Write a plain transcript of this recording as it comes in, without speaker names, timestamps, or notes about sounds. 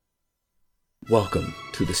Welcome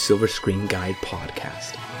to the Silver Screen Guide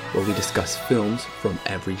podcast, where we discuss films from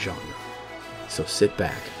every genre. So sit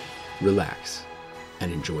back, relax,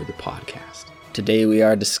 and enjoy the podcast. Today we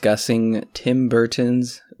are discussing Tim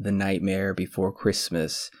Burton's The Nightmare Before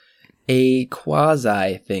Christmas, a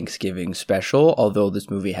quasi-Thanksgiving special, although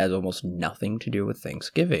this movie has almost nothing to do with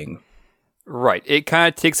Thanksgiving. Right. It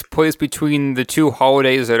kind of takes place between the two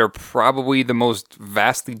holidays that are probably the most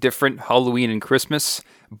vastly different, Halloween and Christmas,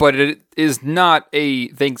 but it is not a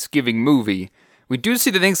Thanksgiving movie. We do see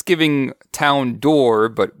the Thanksgiving town door,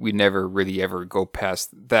 but we never really ever go past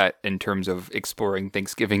that in terms of exploring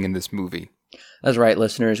Thanksgiving in this movie. That's right,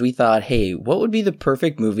 listeners. We thought, hey, what would be the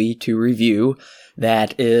perfect movie to review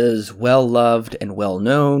that is well-loved and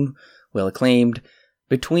well-known, well-acclaimed,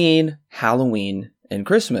 between Halloween and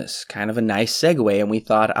Christmas? Kind of a nice segue, and we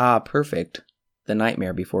thought, perfect. The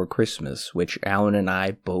Nightmare Before Christmas, which Alan and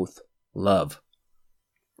I both love.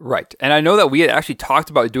 Right. And I know that we had actually talked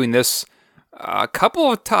about doing this a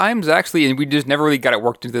couple of times, actually, and we just never really got it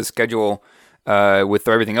worked into the schedule with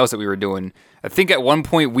everything else that we were doing. I think at one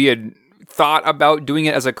point we had thought about doing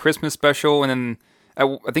it as a Christmas special, and then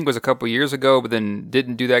I think it was a couple of years ago, but then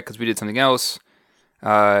didn't do that because we did something else.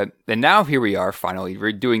 And now here we are, finally,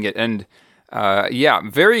 we're doing it. And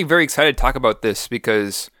I'm very, very excited to talk about this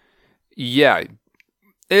because,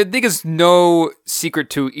 I think it's no secret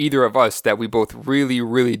to either of us that we both really,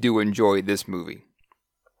 really do enjoy this movie.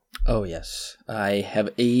 Oh, yes. I have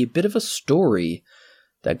a bit of a story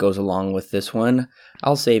that goes along with this one.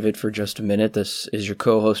 I'll save it for just a minute. This is your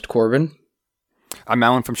co-host, Corbin. I'm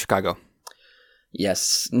Alan from Chicago.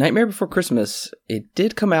 Yes, Nightmare Before Christmas, it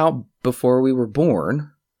did come out before we were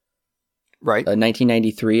born. Right.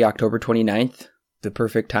 1993, October 29th. The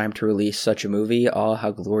perfect time to release such a movie. Oh,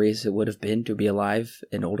 how glorious it would have been to be alive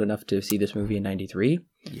and old enough to see this movie in 93.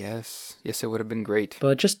 Yes, it would have been great.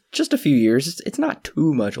 But just a few years. It's not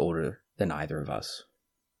too much older than either of us.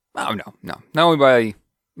 Oh, no. Not only by,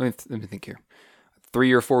 let me think here,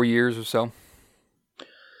 3 or 4 years or so.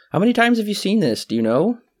 How many times have you seen this? Do you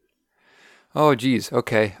know? Oh, geez.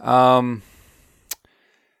 Okay. Well,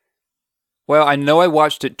 I know I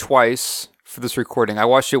watched it twice for this recording. I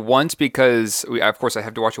watched it once because, of course, I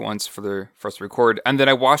have to watch it once for us to record. And then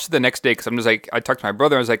I watched it the next day because I'm just like, I talked to my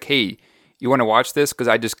brother. I was like, hey, you want to watch this? Because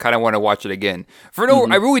I just kind of want to watch it again. I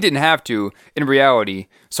really didn't have to in reality.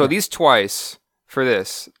 So these twice for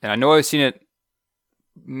this. And I know I've seen it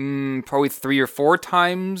probably 3 or 4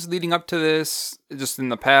 times leading up to this, just in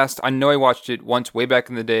the past. I know I watched it once way back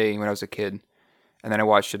in the day when I was a kid. And then I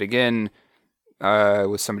watched it again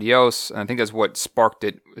with somebody else. And I think that's what sparked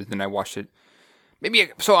it. Then I watched it.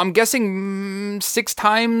 So I'm guessing 6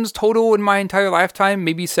 times total in my entire lifetime,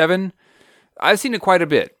 maybe 7. I've seen it quite a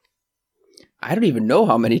bit. I don't even know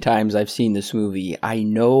how many times I've seen this movie. I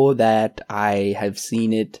know that I have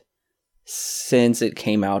seen it since it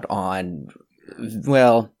came out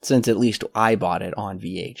since at least I bought it on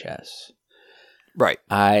VHS. Right.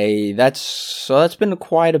 That's been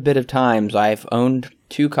quite a bit of times. I've owned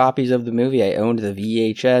 2 copies of the movie. I owned the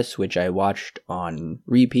VHS, which I watched on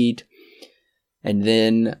repeat. And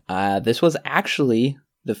then this was actually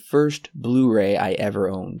the first Blu-ray I ever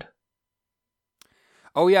owned.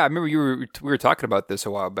 Oh yeah, I remember we were talking about this a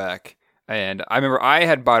while back, and I remember I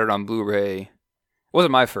had bought it on Blu-ray. It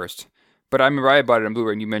wasn't my first, but I remember I bought it on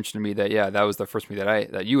Blu-ray, and you mentioned to me that that was the first movie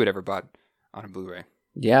that you had ever bought on a Blu-ray.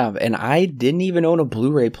 Yeah, and I didn't even own a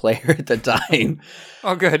Blu-ray player at the time.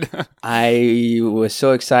 Oh, good. I was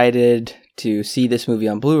so excited to see this movie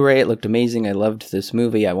on Blu-ray. It looked amazing. I loved this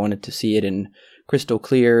movie. I wanted to see it in crystal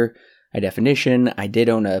clear high definition. I did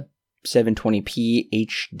own a 720p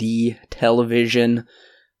HD television,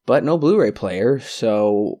 but no Blu-ray player.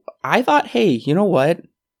 So I thought, hey, you know what?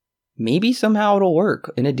 Maybe somehow it'll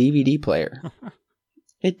work in a DVD player.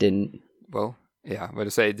 It didn't. Well, yeah, I'm going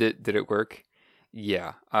to say, did it work?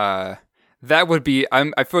 Yeah. That would be,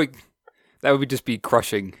 I feel like that would just be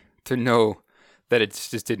crushing to know that it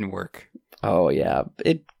just didn't work. Oh, yeah.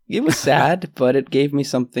 It was sad, but it gave me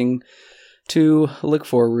something to look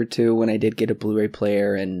forward to when I did get a Blu-ray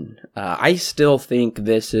player, and I still think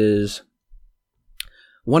this is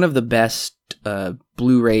one of the best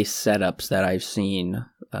Blu-ray setups that I've seen.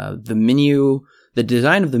 The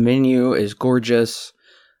design of the menu is gorgeous.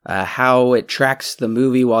 How it tracks the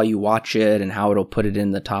movie while you watch it, and how it'll put it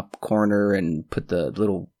in the top corner and put the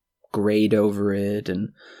little grade over it,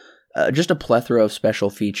 and just a plethora of special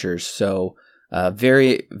features. So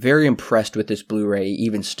very, very impressed with this Blu-ray,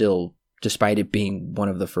 even still, despite it being one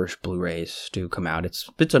of the first Blu-rays to come out.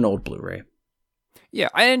 It's an old Blu-ray. Yeah,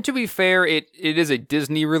 and to be fair, it is a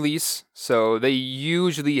Disney release, so they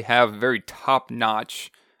usually have very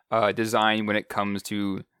top-notch design when it comes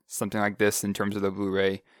to something like this in terms of the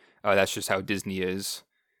Blu-ray. That's just how Disney is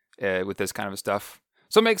with this kind of stuff.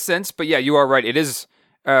 So it makes sense, but yeah, you are right. It is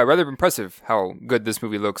rather impressive how good this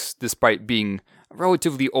movie looks, despite being a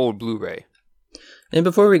relatively old Blu-ray. And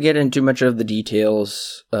before we get into much of the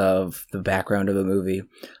details of the background of the movie,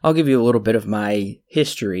 I'll give you a little bit of my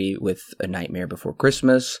history with A Nightmare Before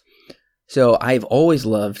Christmas. So I've always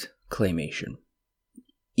loved claymation.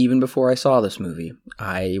 Even before I saw this movie,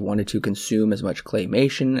 I wanted to consume as much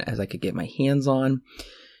claymation as I could get my hands on.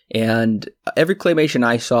 And every claymation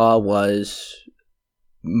I saw was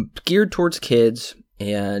geared towards kids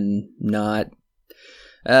and not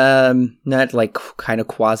like kind of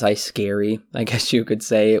quasi scary, I guess you could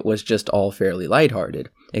say. It was just all fairly lighthearted,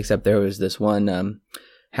 except there was this one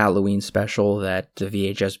Halloween special that the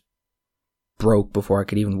VHS broke before I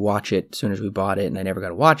could even watch it as soon as we bought it, and I never got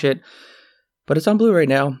to watch it. But it's on Blu-ray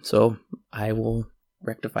now, so I will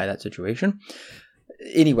rectify that situation.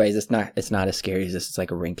 Anyways, it's not as scary as this. It's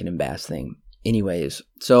like a Rankin and Bass thing. Anyways,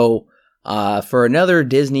 so for another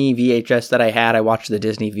Disney VHS that I had, I watched the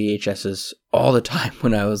Disney VHSs all the time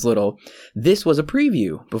when I was little. This was a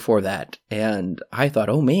preview before that, and I thought,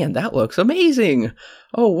 oh man, that looks amazing.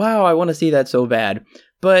 Oh wow, I want to see that so bad.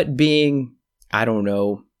 But being, I don't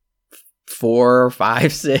know, 4,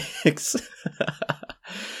 5, 6...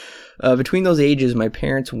 between those ages, my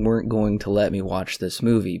parents weren't going to let me watch this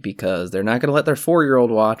movie because they're not going to let their 4-year-old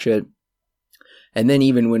watch it. And then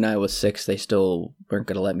even when I was 6, they still weren't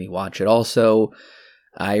going to let me watch it. Also,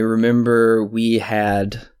 I remember we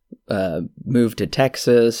had moved to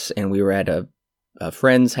Texas and we were at a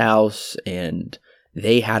friend's house and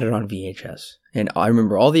they had it on VHS. And I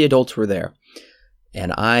remember all the adults were there.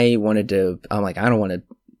 And I'm like, I don't want to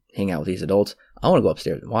hang out with these adults. I want to go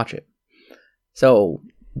upstairs and watch it. So,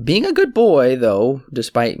 being a good boy, though,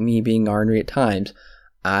 despite me being ornery at times,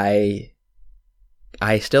 I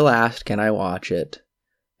still asked, can I watch it?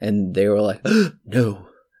 And they were like, no,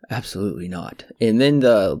 absolutely not. And then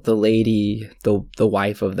the lady, the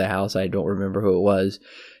wife of the house, I don't remember who it was,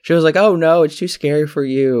 she was like, oh no, it's too scary for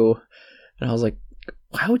you. And I was like,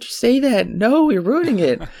 why would you say that? No, you're ruining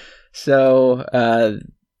it. So, I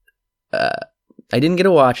didn't get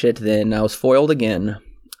to watch it then. I was foiled again.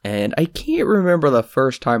 And I can't remember the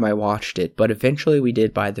first time I watched it, but eventually we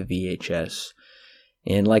did buy the VHS.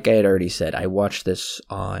 And like I had already said, I watched this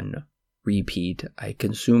on repeat. I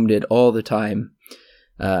consumed it all the time.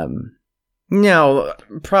 Now,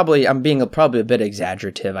 probably, I'm being probably a bit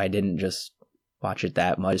exaggerative. I didn't just watch it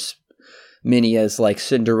that much. Many as like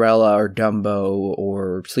Cinderella or Dumbo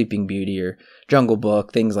or Sleeping Beauty or Jungle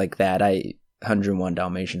Book, things like that. 101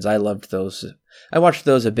 Dalmatians. I loved those. I watched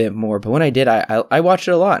those a bit more, but when I did, I watched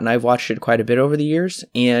it a lot, and I've watched it quite a bit over the years,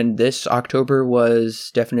 and this October was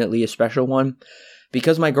definitely a special one,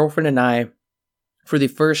 because my girlfriend and I, for the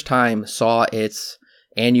first time, saw its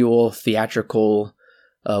annual theatrical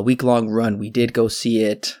week-long run. We did go see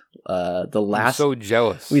it I'm so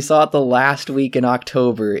jealous. We saw it the last week in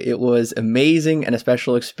October. It was amazing and a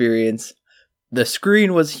special experience. The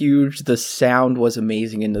screen was huge. The sound was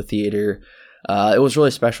amazing in the theater. It was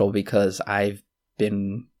really special because I've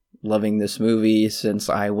been loving this movie since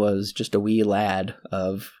I was just a wee lad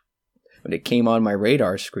when it came on my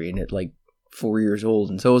radar screen at like 4 years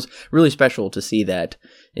old. And so it was really special to see that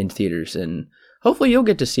in theaters. And hopefully you'll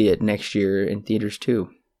get to see it next year in theaters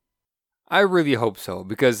too. I really hope so,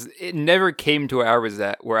 because it never came to where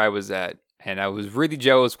I was at. And I was really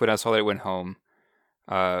jealous when I saw that it went home.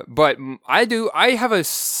 But I have a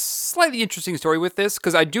slightly interesting story with this,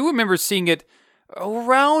 because I do remember seeing it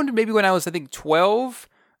around maybe when I was, I think, 12.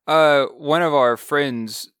 One of our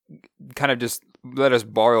friends kind of just let us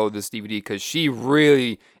borrow this DVD because she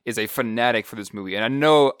really is a fanatic for this movie. And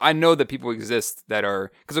I know that people exist that are,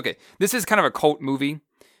 because okay, this is kind of a cult movie,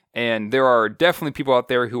 and there are definitely people out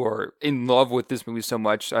there who are in love with this movie so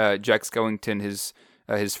much. Jack Skellington,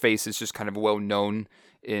 his face is just kind of well known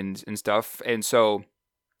in stuff, and so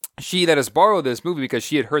she let us borrow this movie because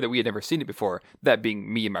she had heard that we had never seen it before, that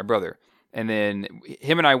being me and my brother. And then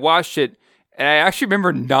him and I watched it, and I actually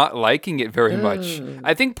remember not liking it very much.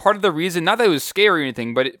 I think part of the reason, not that it was scary or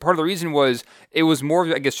anything, but part of the reason was it was more,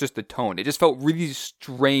 I guess, just the tone. It just felt really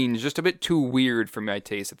strange, just a bit too weird for my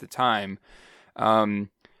taste at the time.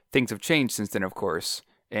 Things have changed since then, of course.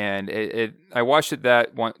 And I watched it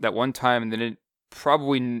that one time, and then it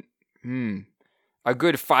probably... a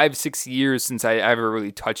good 5-6 years since I ever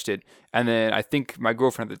really touched it. And then I think my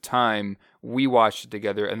girlfriend at the time, we watched it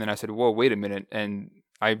together, and then I said, whoa, wait a minute. And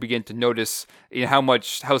I began to notice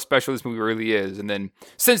how special this movie really is. And then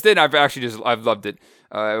since then, I've loved it.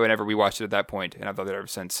 Whenever we watched it at that point, and I've loved it ever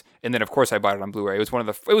since. And then, of course, I bought it on Blu-ray. It was one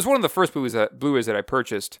of the first Blu-rays that I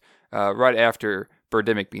purchased right after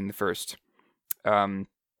Birdemic being the first.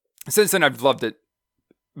 Since then, I've loved it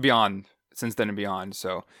beyond. Since then and beyond.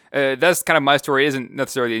 So that's kind of my story. It isn't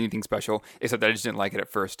necessarily anything special, except that I just didn't like it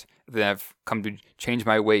at first. Then I've come to change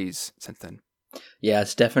my ways since then. Yeah,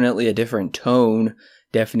 it's definitely a different tone.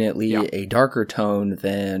 Definitely a darker tone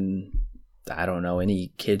than, I don't know,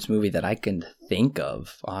 any kids movie that I can think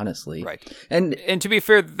of, honestly. Right. And to be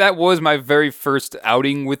fair, that was my very first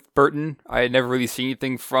outing with Burton. I had never really seen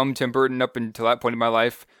anything from Tim Burton up until that point in my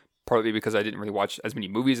life, partly because I didn't really watch as many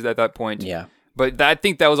movies at that point. Yeah. But I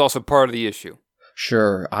think that was also part of the issue.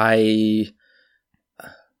 Sure. I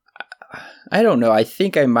don't know. I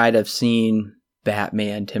think I might have seen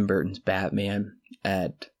Batman, Tim Burton's Batman,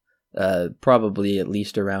 at probably at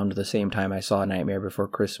least around the same time I saw Nightmare Before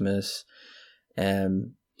Christmas.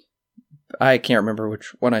 And I can't remember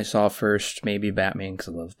which one I saw first. Maybe Batman, because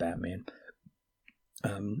I love Batman.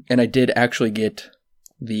 And I did actually get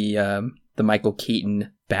the Michael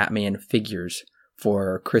Keaton Batman figures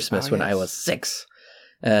for Christmas when I was 6.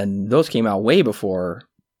 And those came out way before,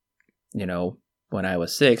 when I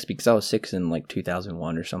was 6, because I was 6 in like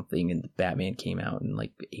 2001 or something, and Batman came out in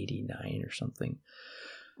like 89 or something.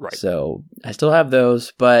 Right. So I still have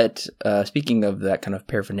those, but speaking of that kind of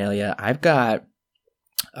paraphernalia, I've got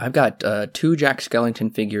 2 Jack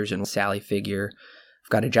Skellington figures and a Sally figure.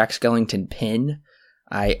 I've got a Jack Skellington pin.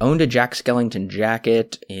 I owned a Jack Skellington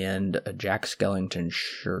jacket and a Jack Skellington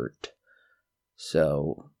shirt.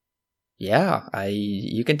 So, yeah,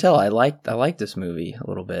 you can tell I like this movie a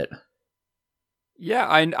little bit. Yeah,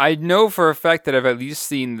 I know for a fact that I've at least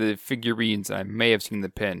seen the figurines, and I may have seen the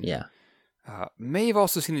pin. Yeah. May have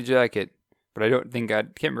also seen the jacket, but I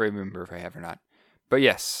can't remember if I have or not. But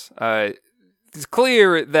yes, it's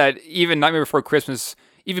clear that even Nightmare Before Christmas,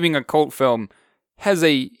 even being a cult film, has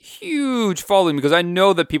a huge following, because I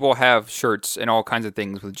know that people have shirts and all kinds of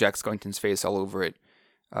things with Jack Skellington's face all over it.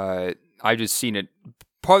 I've just seen it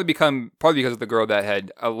partly because of the girl that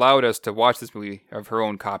had allowed us to watch this movie, of her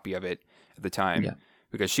own copy of it at the time,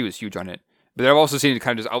 because she was huge on it. But I've also seen it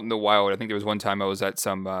kind of just out in the wild. I think there was one time I was at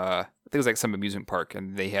some, I think it was like some amusement park,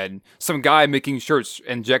 and they had some guy making shirts,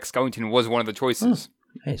 and Jack Skellington was one of the choices.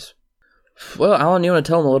 Oh, nice. Well, Alan, you want to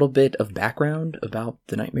tell them a little bit of background about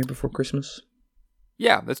The Nightmare Before Christmas?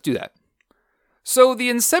 Yeah, let's do that. So the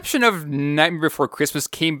inception of Nightmare Before Christmas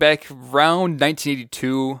came back around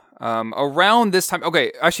 1982. Around this time,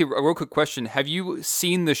 okay, actually, a real quick question. Have you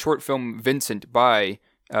seen the short film Vincent by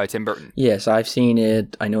Tim Burton? Yes, I've seen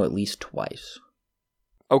it, I know, at least twice.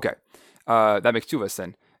 Okay, that makes 2 of us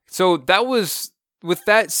then. So that was, with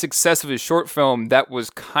that success of his short film, that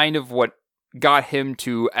was kind of what got him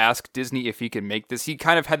to ask Disney if he could make this. He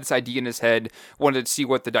kind of had this idea in his head, wanted to see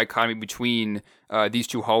what the dichotomy between these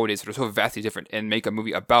 2 holidays that are so vastly different, and make a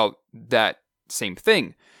movie about that same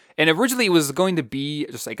thing. And originally it was going to be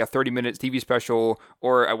just like a 30-minute TV special,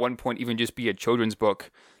 or at one point even just be a children's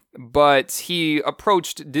book. But he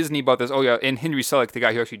approached Disney about this. Oh yeah, and Henry Selick, the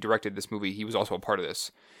guy who actually directed this movie, he was also a part of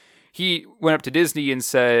this. He went up to Disney and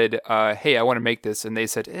said, hey, I want to make this. And they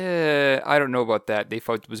said, I don't know about that. They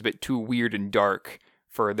felt it was a bit too weird and dark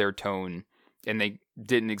for their tone. And they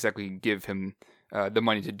didn't exactly give him the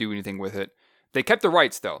money to do anything with it. They kept the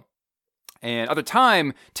rights, though. And at the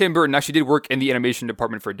time, Tim Burton actually did work in the animation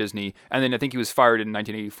department for Disney. And then I think he was fired in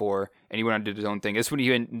 1984, and he went on and did his own thing. That's when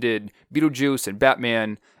he did Beetlejuice and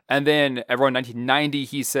Batman. And then around 1990,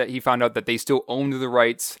 he found out that they still owned the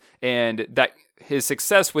rights, and that his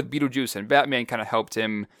success with Beetlejuice and Batman kind of helped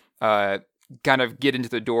him kind of get into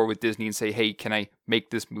the door with Disney and say, hey, can I make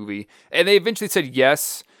this movie? And they eventually said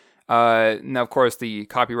yes. Now, of course, the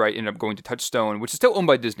copyright ended up going to Touchstone, which is still owned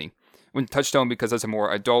by Disney. Went to Touchstone because that's a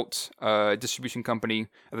more adult distribution company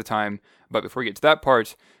at the time. But before we get to that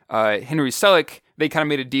part, Henry Selick, they kind of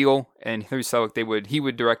made a deal, and Henry Selick, he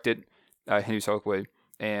would direct it, Henry Selick would,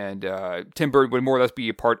 and Tim Burton would more or less be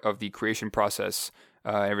a part of the creation process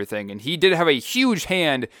and everything. And he did have a huge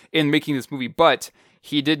hand in making this movie, but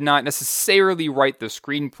he did not necessarily write the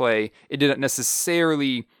screenplay. It did not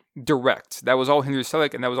necessarily direct. That was all Henry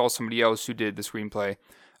Selick, and that was all somebody else who did the screenplay.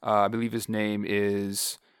 I believe his name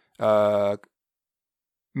is Michael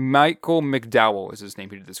McDowell is his name,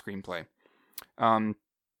 who did the screenplay.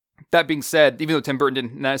 That being said, even though Tim Burton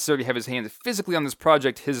didn't necessarily have his hands physically on this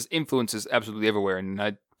project, his influence is absolutely everywhere, and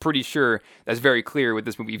I'm pretty sure that's very clear with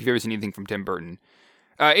this movie if you've ever seen anything from Tim Burton.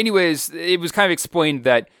 Anyways, it was kind of explained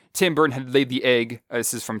that Tim Burton had laid the egg.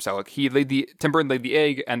 This is from Selick. Tim Burton laid the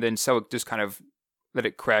egg, and then Selick just kind of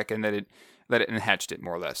crack and that it hatched it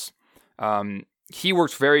more or less. He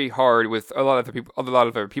worked very hard with a lot of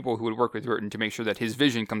other people who would work with Burton to make sure that his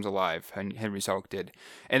vision comes alive, and Henry Selick did.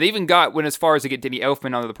 And they even went as far as to get Danny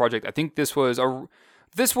Elfman onto the project. I think this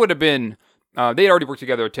would have been, they had already worked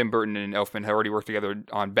together, Tim Burton and Elfman had already worked together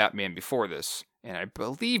on Batman before this. And I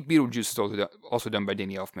believe Beetlejuice is also done by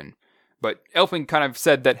Danny Elfman. But Elfman kind of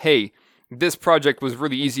said that, hey, this project was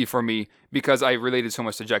really easy for me because I related so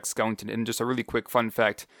much to Jack Skellington. And just a really quick fun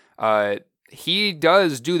fact, he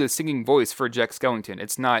does do the singing voice for Jack Skellington.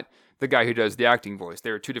 It's not the guy who does the acting voice.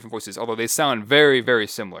 There are two different voices, although they sound very, very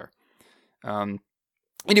similar.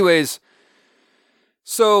 Anyways,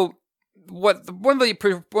 so one of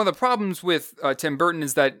the problems with Tim Burton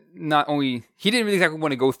is that not only he didn't really exactly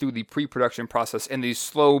want to go through the pre-production process and the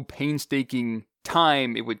slow, painstaking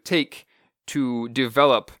time it would take to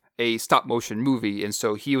develop a stop-motion movie, and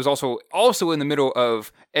so he was also in the middle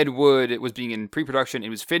of Ed Wood. It was being in pre-production. It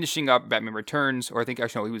was finishing up Batman Returns, or I think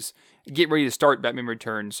actually no, he was getting ready to start Batman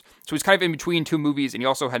Returns. So he's kind of in between two movies, and he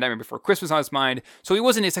also had Nightmare Before Christmas on his mind. So he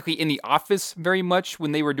wasn't exactly in the office very much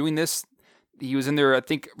when they were doing this. He was in there, I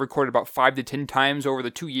think, recorded about 5 to 10 times over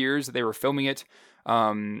the 2 years that they were filming it.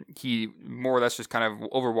 He more or less just kind of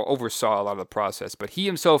oversaw a lot of the process, but he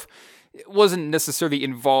himself wasn't necessarily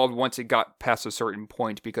involved once it got past a certain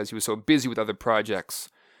point because he was so busy with other projects.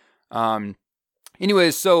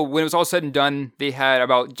 Anyways, so when it was all said and done, they had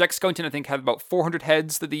Jack Skellington, I think, had about 400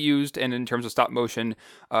 heads that they used, and in terms of stop motion,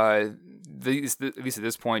 at least at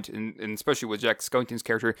this point, and especially with Jack Skellington's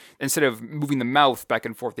character, instead of moving the mouth back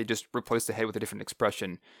and forth, they just replaced the head with a different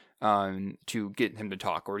expression to get him to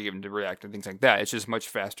talk or to get him to react and things like that. It's just much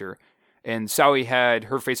faster. And Sally had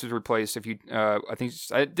her face was replaced. I think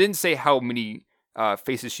I didn't say how many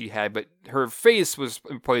faces she had, but her face was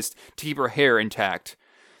replaced to keep her hair intact.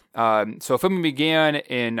 So filming began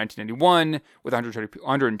in 1991 with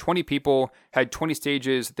 120 people, had 20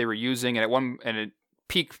 stages that they were using, and at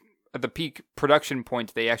the peak production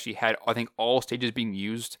point, they actually had, I think, all stages being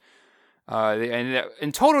used. And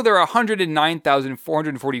in total, there are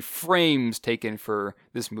 109,440 frames taken for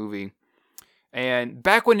this movie. And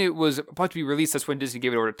back when it was about to be released, that's when Disney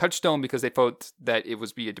gave it over to Touchstone because they felt that it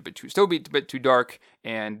was a bit too dark,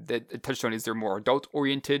 and that Touchstone is their more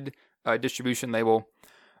adult-oriented distribution label.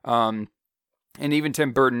 And even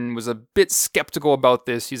Tim Burton was a bit skeptical about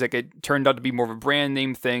this. He's like, it turned out to be more of a brand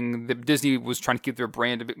name thing. Disney was trying to keep their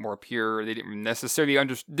brand a bit more pure. They didn't necessarily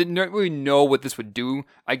didn't really know what this would do,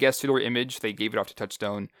 I guess, to their image. They gave it off to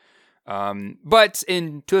Touchstone. But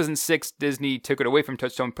in 2006, Disney took it away from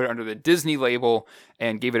Touchstone, put it under the Disney label,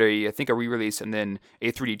 and gave it a re-release and then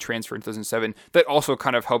a 3D transfer in 2007. That also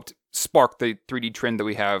kind of helped spark the 3D trend that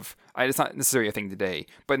we have. It's not necessarily a thing today,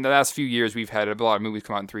 but in the last few years, we've had a lot of movies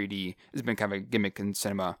come out in 3D. It's been kind of a gimmick in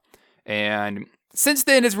cinema. And since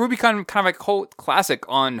then, it's really kind of like a cult classic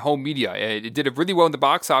on home media. It did really well in the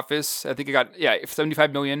box office. I think it got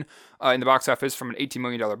 $75 million in the box office from an $18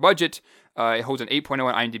 million budget. It holds an 8.0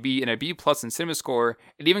 on IMDb and a B+ in CinemaScore.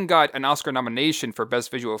 It even got an Oscar nomination for Best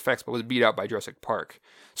Visual Effects, but was beat out by Jurassic Park.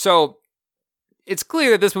 So it's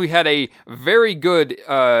clear that this movie had a very good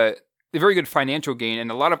financial gain, and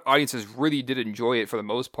a lot of audiences really did enjoy it for the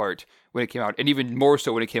most part when it came out, and even more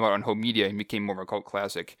so when it came out on home media and became more of a cult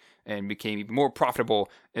classic and became even more profitable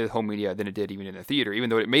in home media than it did even in the theater, even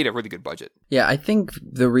though it made a really good budget. Yeah, I think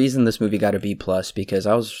the reason this movie got a B+, because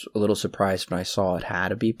I was a little surprised when I saw it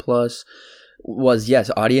had a B+, was,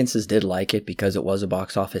 yes, audiences did like it because it was a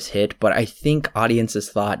box office hit, but I think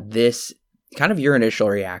audiences thought this, kind of your initial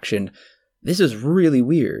reaction, this is really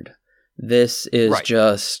weird. This is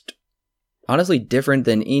just honestly different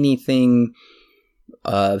than anything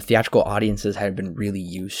theatrical audiences had been really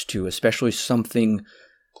used to, especially something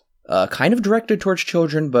kind of directed towards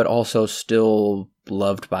children, but also still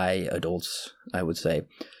loved by adults, I would say.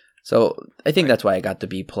 So I think that's why I got the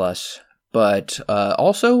B+. But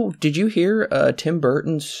also, did you hear Tim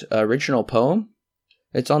Burton's original poem?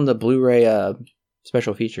 It's on the Blu-ray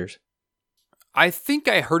special features. I think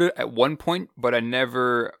I heard it at one point, but I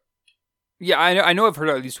never... Yeah, I know I've heard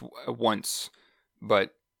it at least once,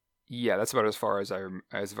 but yeah, that's about as far as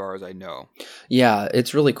I know. Yeah,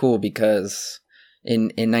 it's really cool because in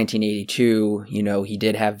 1982, he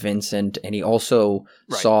did have Vincent, and he also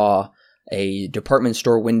saw a department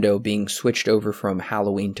store window being switched over from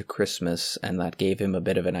Halloween to Christmas, and that gave him a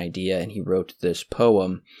bit of an idea, and he wrote this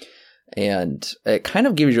poem. And it kind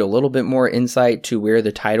of gives you a little bit more insight to where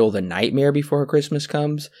the title The Nightmare Before Christmas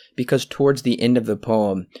comes, because towards the end of the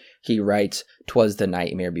poem, he writes, "'Twas the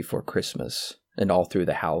nightmare before Christmas," and all through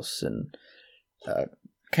the house, and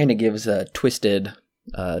kind of gives a twisted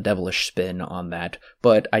devilish spin on that.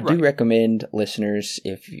 But I do recommend listeners,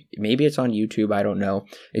 if maybe it's on YouTube, I don't know.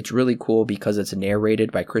 It's really cool because it's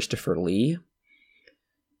narrated by Christopher Lee.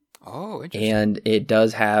 Oh, interesting. And it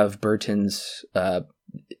does have Burton's...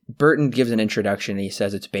 Burton gives an introduction, and he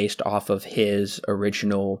says it's based off of his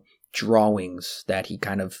original drawings that he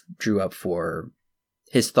kind of drew up for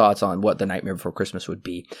his thoughts on what The Nightmare Before Christmas would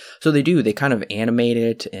be. So they kind of animate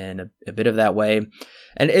it in a bit of that way.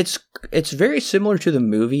 And it's very similar to the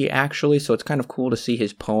movie, actually, so it's kind of cool to see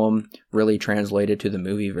his poem really translated to the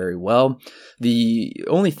movie very well. The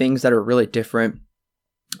only things that are really different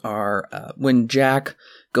are when Jack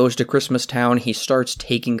goes to Christmas Town, he starts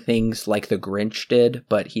taking things like the Grinch did,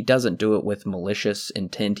 but he doesn't do it with malicious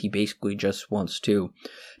intent. He basically just wants to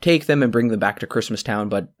take them and bring them back to Christmas Town,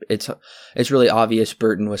 but it's really obvious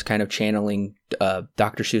Burton was kind of channeling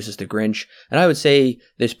Dr. Seuss's The Grinch, and I would say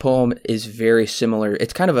this poem is very similar.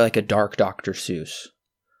 It's kind of like a dark Dr. Seuss,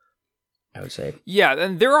 I would say. Yeah,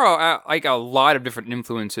 and there are like a lot of different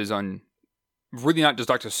influences on really not just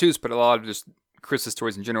Dr. Seuss, but a lot of just Christmas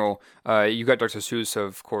stories in general. You got Dr. Seuss,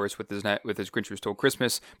 of course, with his Grinch Who Stole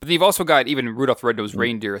Christmas, but then you've also got even Rudolph the Red-Nosed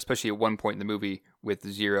Reindeer, especially at one point in the movie with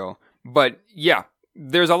Zero. But yeah,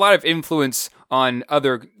 there's a lot of influence on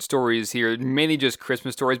other stories here, mainly just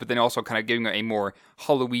Christmas stories, but then also kind of giving a more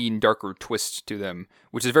Halloween, darker twist to them,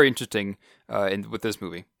 which is very interesting with this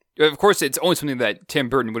movie. Of course, it's only something that Tim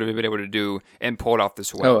Burton would have been able to do and pull it off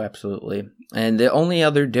this way. Oh, absolutely. And the only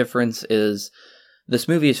other difference is this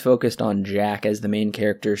movie is focused on Jack as the main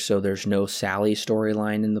character, so there's no Sally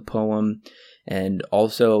storyline in the poem. And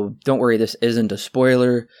also, don't worry, this isn't a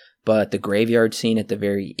spoiler, but the graveyard scene at the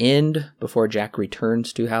very end, before Jack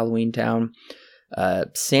returns to Halloween Town,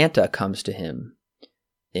 Santa comes to him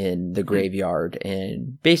in the graveyard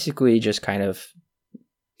and basically just kind of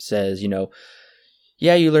says,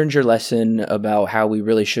 yeah, you learned your lesson about how we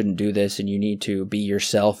really shouldn't do this and you need to be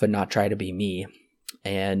yourself and not try to be me.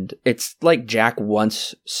 And it's like Jack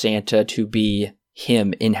wants Santa to be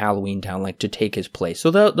him in Halloween Town, like to take his place. So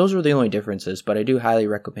those are the only differences, but I do highly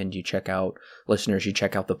recommend you check out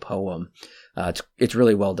the poem. It's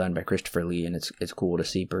really well done by Christopher Lee, and it's cool to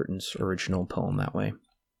see Burton's original poem that way.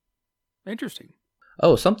 Interesting.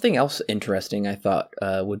 Oh, something else interesting I thought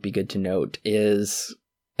would be good to note is,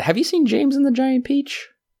 have you seen James and the Giant Peach?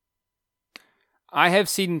 I have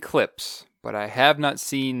seen clips, but I have not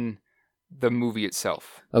seen the movie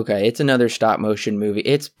itself. Okay, it's another stop motion movie.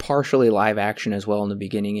 It's partially live action as well in the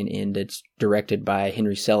beginning and end. It's directed by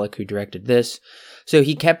Henry Selick, who directed this. So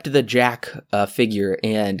he kept the Jack figure,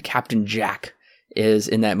 and Captain Jack is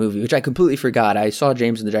in that movie, which I completely forgot. I saw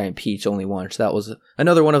James and the Giant Peach only once. That was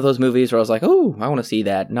another one of those movies where I was like, oh, I want to see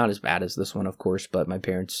that. Not as bad as this one, of course, but my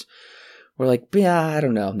parents were like, yeah, I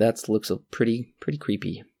don't know. That looks pretty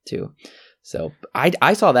creepy too. So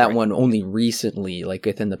I saw that one only recently, like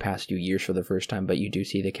within the past few years for the first time, but you do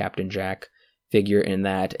see the Captain Jack figure in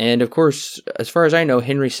that. And of course, as far as I know,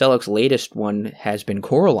 Henry Selick's latest one has been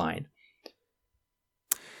Coraline.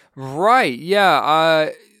 Right, yeah.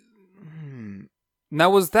 Now,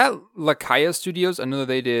 was that Lakaya Studios? I know that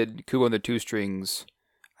they did Kubo and the Two Strings.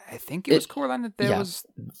 I think it was Coraline that was...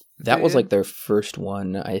 That was like their first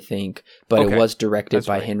one, I think. But it was directed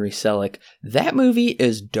by Henry Selick. That movie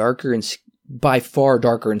is darker and by far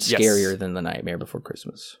darker and scarier than The Nightmare Before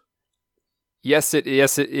Christmas. Yes, it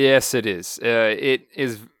is. It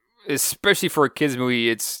is, especially for a kids movie,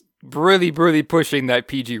 it's really, really pushing that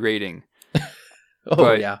PG rating.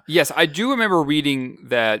 Yeah. Yes, I do remember reading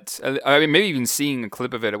that, I mean, maybe even seeing a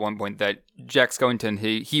clip of it at one point, that Jack Skellington,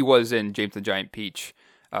 he was in James the Giant Peach.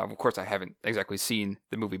 Of course, I haven't exactly seen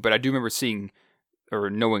the movie, but I do remember seeing or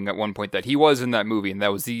knowing at one point that he was in that movie, and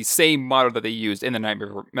that was the same model that they used in The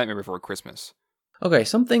Nightmare Before Christmas. Okay,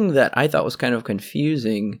 something that I thought was kind of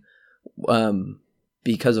confusing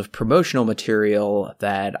because of promotional material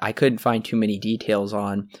that I couldn't find too many details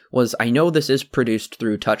on was, I know this is produced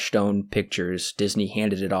through Touchstone Pictures. Disney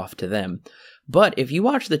handed it off to them. But if you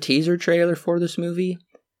watch the teaser trailer for this movie,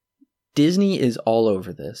 Disney is all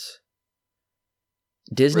over this.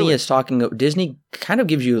 Disney Disney kind of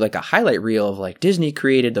gives you like a highlight reel of like Disney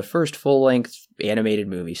created the first full-length animated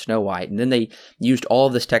movie, Snow White, and then they used all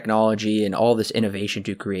of this technology and all this innovation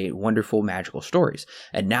to create wonderful magical stories.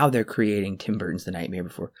 And now they're creating Tim Burton's The Nightmare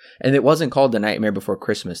Before. And it wasn't called The Nightmare Before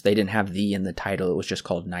Christmas. They didn't have the in the title. It was just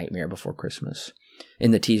called Nightmare Before Christmas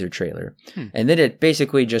in the teaser trailer. And then it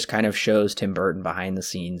basically just kind of shows Tim Burton behind the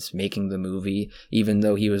scenes making the movie, even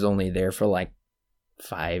though he was only there for like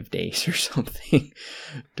 5 days or something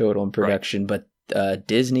total in production. Right. But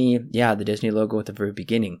Disney, the Disney logo at the very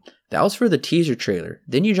beginning, That was for the teaser trailer.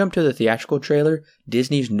 Then you jump to the theatrical trailer.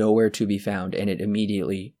 Disney's nowhere to be found, and it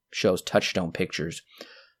immediately shows Touchstone Pictures.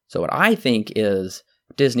 So what I think is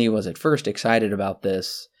Disney was at first excited about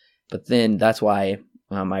this, but then that's why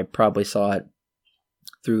I probably saw it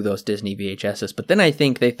through those Disney VHSs. But then I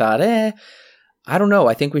think they thought, I don't know.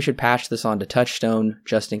 I think we should patch this onto Touchstone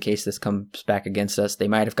just in case this comes back against us. They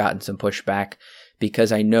might have gotten some pushback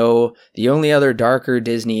because I know the only other darker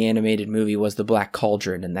Disney animated movie was The Black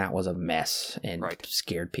Cauldron, and that was a mess and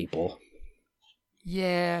scared people.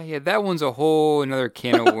 Yeah, that one's a whole another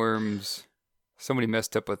can of worms. Somebody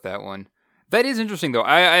messed up with that one. That is interesting, though.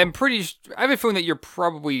 I have a feeling that you're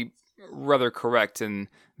probably rather correct in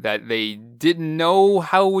that they didn't know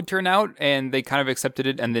how it would turn out, and they kind of accepted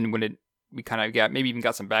it, and then when we kind of maybe even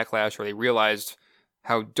got some backlash, or they realized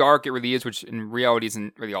how dark it really is, which in reality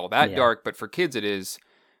isn't really all that dark, but for kids it is.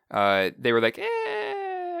 They were like,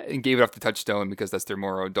 and gave it off to Touchstone because that's their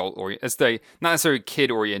more that's the not necessarily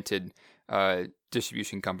kid-oriented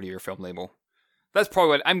distribution company or film label. That's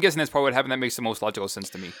probably I'm guessing that's probably what happened. That makes the most logical sense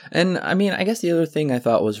to me. And I mean, I guess the other thing I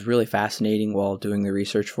thought was really fascinating while doing the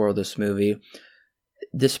research for this movie,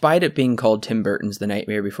 despite it being called Tim Burton's The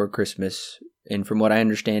Nightmare Before Christmas, and from what I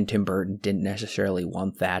understand, Tim Burton didn't necessarily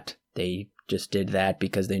want that. They just did that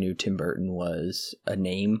because they knew Tim Burton was a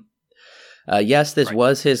name. Yes, this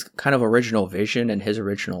was his kind of original vision and his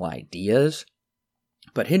original ideas,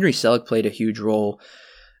 but Henry Selick played a huge role.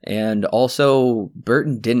 And also,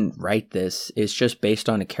 Burton didn't write this. It's just based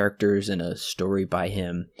on the characters and a story by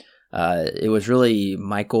him. It was really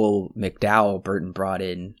Michael McDowell Burton brought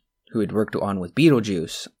in, who had worked on with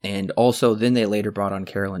Beetlejuice. And also, then they later brought on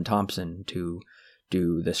Carolyn Thompson to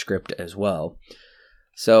do the script as well.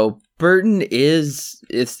 So, Burton he's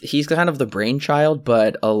kind of the brainchild,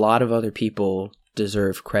 but a lot of other people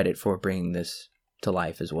deserve credit for bringing this to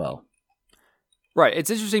life as well. Right. It's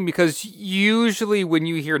interesting because usually when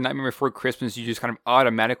you hear Nightmare Before Christmas, you just kind of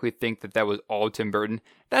automatically think that was all Tim Burton.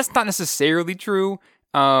 That's not necessarily true.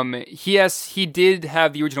 He did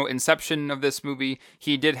have the original inception of this movie.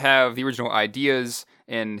 He did have the original ideas,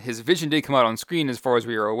 and his vision did come out on screen as far as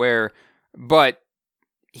we are aware. But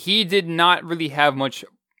he did not really have much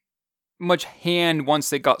hand once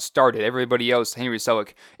they got started. Everybody else, Henry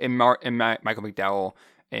Selick and Michael McDowell,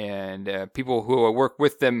 and people who work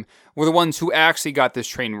with them were the ones who actually got this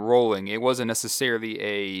train rolling. It wasn't necessarily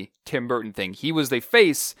a Tim Burton thing. He was the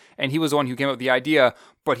face, and he was the one who came up with the idea,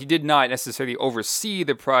 but he did not necessarily oversee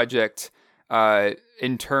the project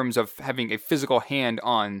in terms of having a physical hand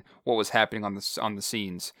on what was happening on the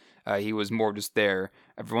scenes. He was more just there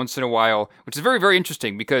every once in a while, which is very, very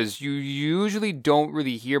interesting because you usually don't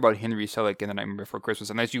really hear about Henry Selick in The Nightmare Before Christmas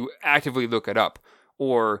unless you actively look it up,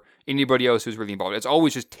 or anybody else who's really involved. It's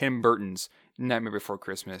always just Tim Burton's Nightmare Before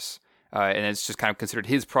Christmas, and it's just kind of considered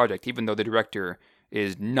his project, even though the director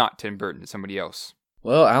is not Tim Burton, it's somebody else.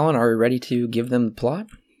 Well, Alan, are we ready to give them the plot?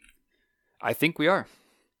 I think we are.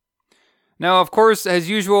 Now, of course, as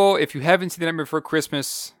usual, if you haven't seen The Nightmare Before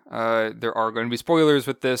Christmas, there are going to be spoilers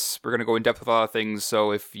with this. We're going to go in depth with a lot of things,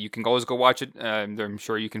 so if you can always go watch it, I'm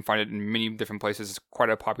sure you can find it in many different places. It's quite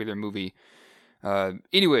a popular movie.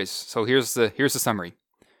 Anyways, so here's the summary.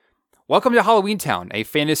 Welcome to Halloween Town, a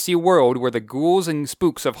fantasy world where the ghouls and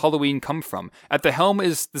spooks of Halloween come from. At the helm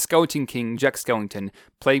is the Skeleton King, Jack Skellington,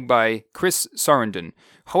 played by Chris Sarandon.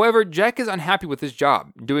 However, Jack is unhappy with his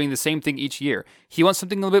job, doing the same thing each year. He wants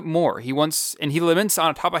something a little bit more. He laments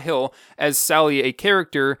on top of a hill as Sally, a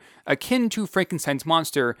character akin to Frankenstein's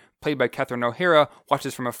monster, played by Catherine O'Hara,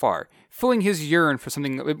 watches from afar, filling his yearn for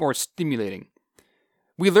something a bit more stimulating.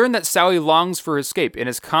 We learn that Sally longs for escape and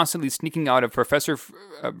is constantly sneaking out of Professor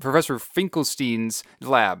Finkelstein's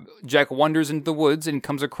lab. Jack wanders into the woods and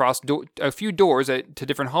comes across a few doors to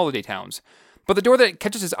different holiday towns. But the door that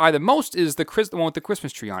catches his eye the most is the one with the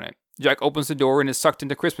Christmas tree on it. Jack opens the door and is sucked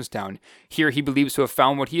into Christmas Town. Here he believes to have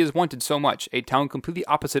found what he has wanted so much, a town completely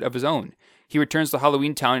opposite of his own. He returns to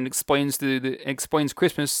Halloween Town and explains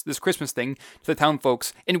this Christmas thing to the town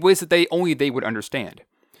folks in ways that only they would understand.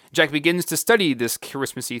 Jack begins to study this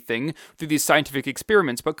Christmassy thing through these scientific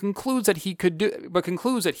experiments, but concludes that he could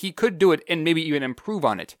do it and maybe even improve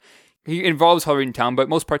on it. He involves Halloween Town, but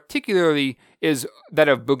most particularly is that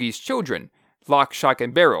of Boogie's children, Lock, Shock,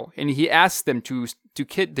 and Barrel, and he asks them to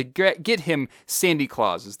get him Sandy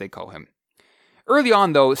Claus, as they call him. Early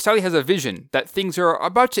on, though, Sally has a vision that things are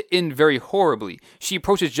about to end very horribly. She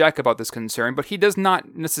approaches Jack about this concern, but he does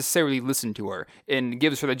not necessarily listen to her, and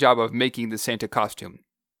gives her the job of making the Santa costume.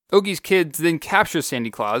 Oogie's kids then capture Sandy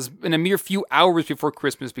Claus in a mere few hours before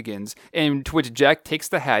Christmas begins, and to which Jack takes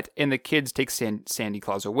the hat and the kids take Sandy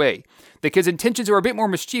Claus away. The kids' intentions are a bit more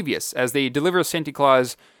mischievous, as they deliver Santa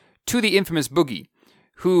Claus to the infamous Boogie,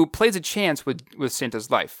 who plays a chance with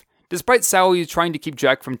Santa's life. Despite Sally trying to keep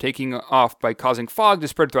Jack from taking off by causing fog to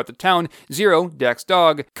spread throughout the town, Zero, Jack's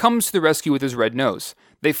dog, comes to the rescue with his red nose.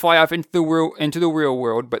 They fly off into the real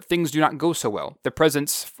world, but things do not go so well. The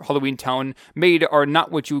presents Halloween Town made are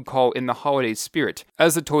not what you would call in the holiday spirit,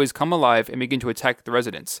 as the toys come alive and begin to attack the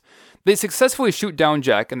residents. They successfully shoot down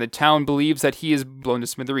Jack, and the town believes that he is blown to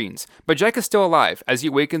smithereens. But Jack is still alive, as he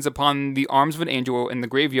awakens upon the arms of an angel in the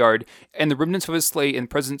graveyard, and the remnants of his sleigh and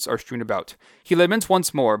presents are strewn about. He laments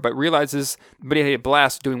once more, but realizes he had a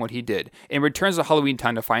blast doing what he did, and returns to Halloween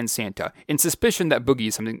Town to find Santa, in suspicion that Boogie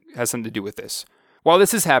has something to do with this. While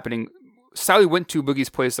this is happening, Sally went to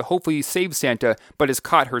Boogie's place to hopefully save Santa, but is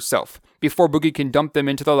caught herself. Before Boogie can dump them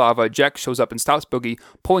into the lava, Jack shows up and stops Boogie,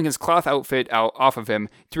 pulling his cloth outfit out off of him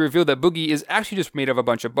to reveal that Boogie is actually just made of a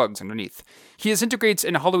bunch of bugs underneath. He disintegrates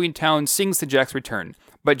and Halloween Town sings to Jack's return,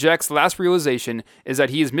 but Jack's last realization is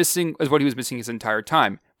that what he was missing his entire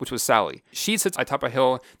time, which was Sally. She sits atop a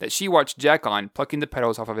hill that she watched Jack on, plucking the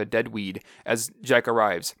petals off of a dead weed as Jack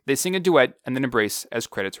arrives. They sing a duet and then embrace as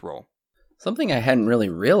credits roll. Something I hadn't really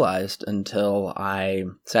realized until I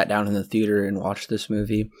sat down in the theater and watched this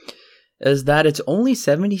movie is that it's only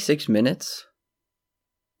 76 minutes.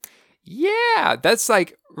 Yeah, that's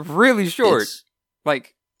like really short. It's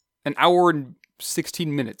like an hour and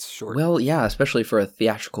 16 minutes short. Well, yeah, especially for a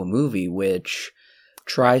theatrical movie, which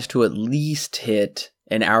tries to at least hit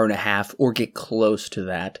an hour and a half or get close to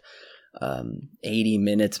that. 80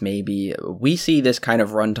 minutes maybe. We see this kind of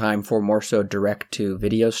runtime for more so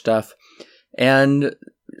direct-to-video stuff. And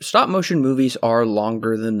stop-motion movies are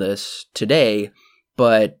longer than this today,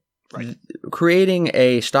 but creating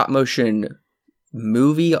a stop-motion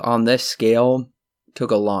movie on this scale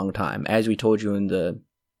took a long time. As we told you in the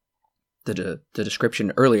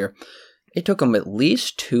description earlier, it took them at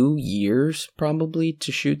least 2 years, probably,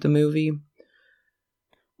 to shoot the movie.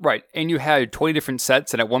 Right, and you had 20 different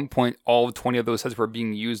sets, and at one point, all 20 of those sets were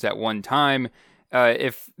being used at one time.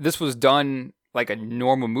 If this was done like a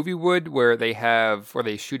normal movie would, where they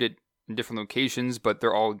shoot it in different locations, but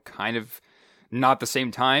they're all kind of not the same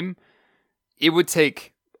time, it would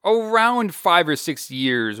take around 5 or 6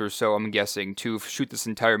 years or so, I'm guessing, to shoot this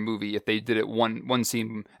entire movie if they did it one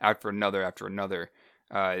scene after another,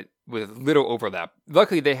 with little overlap.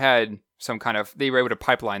 Luckily, they were able to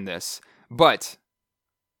pipeline this, but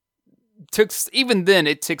even then,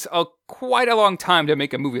 it takes quite a long time to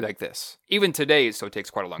make a movie like this. Even today, it still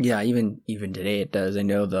takes quite a long time. Yeah, even today it does. I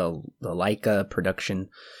know the Laika production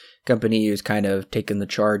company is kind of taking the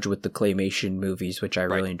charge with the claymation movies, which I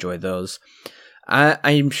really enjoy those.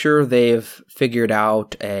 I'm sure they've figured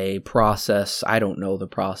out a process. I don't know the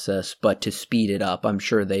process, but to speed it up, I'm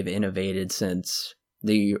sure they've innovated since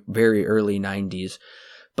the very early 90s.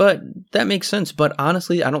 But that makes sense. But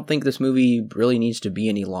honestly, I don't think this movie really needs to be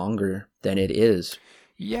any longer than it is.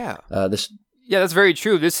 Yeah. Yeah, that's very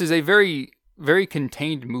true. This is a very, very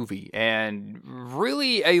contained movie, and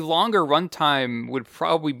really a longer runtime would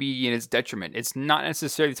probably be in its detriment. It's not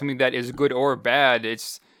necessarily something that is good or bad.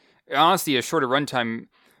 It's honestly a shorter runtime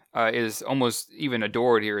is almost even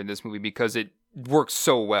adored here in this movie because it works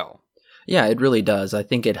so well. Yeah, it really does. I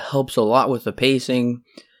think it helps a lot with the pacing.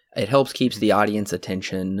 It helps keeps the audience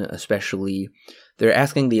attention, especially they're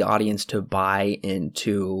asking the audience to buy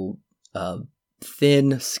into a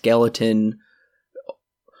thin skeleton,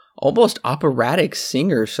 almost operatic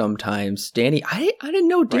singer sometimes. I didn't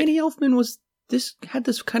know Danny Elfman had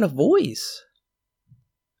this kind of voice.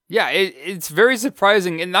 Yeah, it's very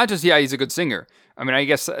surprising, and not just he's a good singer. I mean, I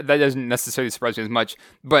guess that doesn't necessarily surprise me as much,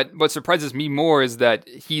 but what surprises me more is that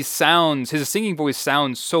his singing voice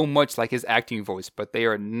sounds so much like his acting voice, but they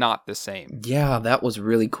are not the same. Yeah, that was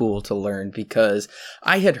really cool to learn because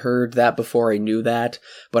I had heard that before I knew that,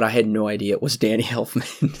 but I had no idea it was Danny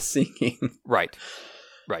Elfman singing. Right.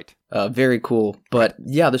 Very cool. But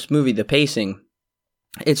yeah, this movie, the pacing,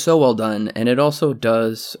 it's so well done, and it also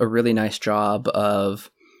does a really nice job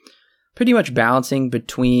of pretty much balancing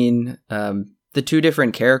between the two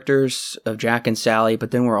different characters of Jack and Sally,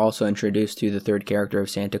 but then we're also introduced to the third character of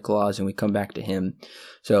Santa Claus, and we come back to him.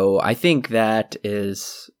 So I think that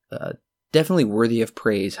is definitely worthy of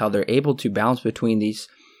praise, how they're able to balance between these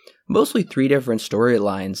mostly 3 different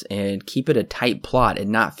storylines and keep it a tight plot and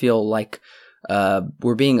not feel like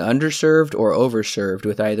we're being underserved or overserved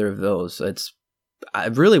with either of those. It's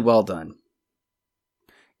really well done.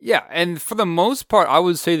 Yeah, and for the most part, I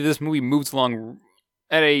would say that this movie moves along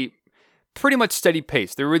at a pretty much steady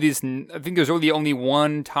pace. I think there's really only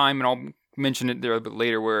one time, and I'll mention it there a bit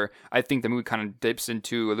later, where I think the movie kind of dips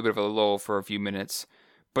into a little bit of a lull for a few minutes.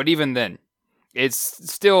 But even then,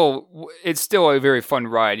 it's still a very fun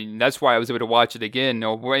ride, and that's why I was able to watch it again.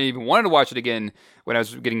 Or why I even wanted to watch it again when I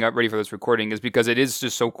was getting up ready for this recording, is because it is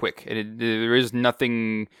just so quick. There is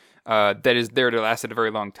nothing that is there to last a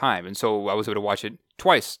very long time, and so I was able to watch it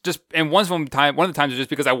twice. One of the times was just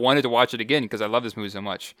because I wanted to watch it again because I love this movie so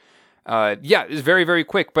much. It's very, very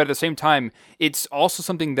quick, but at the same time, it's also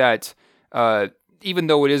something that even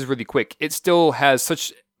though it is really quick, it still has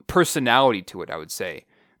such personality to it, I would say.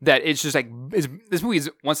 That it's just like, this movie is,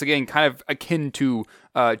 once again, kind of akin to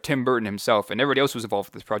Tim Burton himself and everybody else who was involved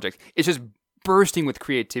with this project. It's just bursting with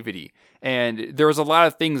creativity. And there was a lot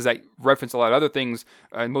of things that reference a lot of other things.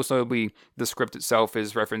 Most notably, the script itself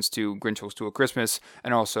is reference to Grinch Who Stole Christmas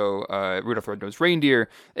and also Rudolph the Red-Nosed Reindeer.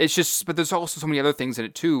 It's just, but there's also so many other things in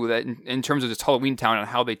it too, that in terms of just Halloween Town and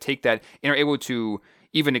how they take that and are able to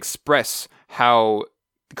even express how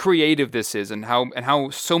creative this is and how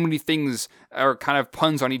so many things are kind of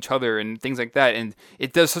puns on each other and things like that, and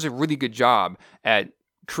it does such a really good job at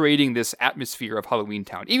creating this atmosphere of Halloween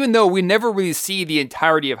Town, even though we never really see the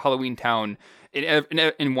entirety of Halloween Town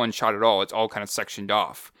in one shot at all. It's all kind of sectioned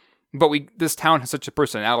off, but this town has such a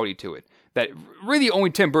personality to it that really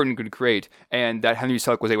only Tim Burton could create, and that Henry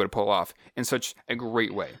Selick was able to pull off in such a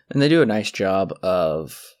great way. And they do a nice job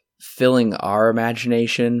of filling our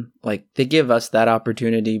imagination. Like, they give us that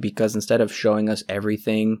opportunity because instead of showing us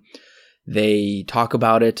everything, they talk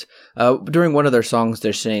about it. During one of their songs,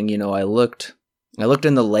 they're saying, I looked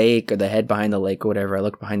in the lake, or the head behind the lake or whatever. I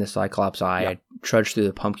looked behind the Cyclops eye. Yeah. I trudged through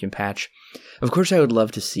the pumpkin patch. Of course, I would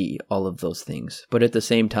love to see all of those things. But at the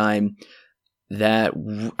same time, that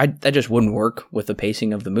just wouldn't work with the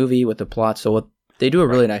pacing of the movie, with the plot. So they do a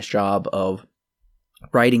really nice job of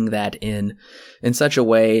writing that in such a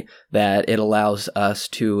way that it allows us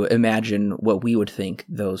to imagine what we would think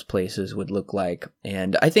those places would look like.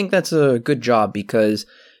 And I think that's a good job because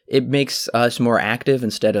it makes us more active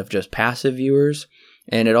instead of just passive viewers.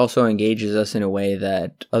 And it also engages us in a way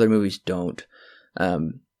that other movies don't.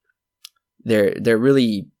 They're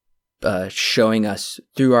really showing us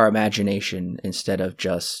through our imagination instead of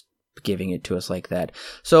just giving it to us like that.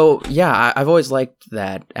 So yeah, I've always liked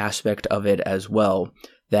that aspect of it as well,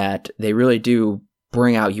 that they really do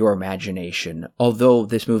bring out your imagination. Although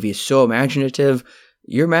this movie is so imaginative,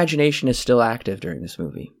 your imagination is still active during this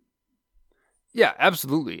movie. Yeah,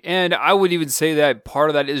 absolutely. And I would even say that part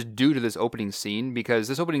of that is due to this opening scene, because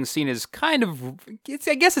this opening scene is kind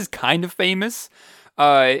of famous.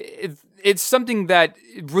 It's something that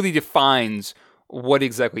really defines what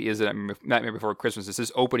exactly is it Nightmare Before Christmas. It's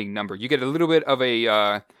this opening number. You get a little bit of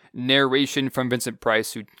a narration from Vincent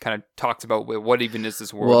Price, who kind of talks about what even is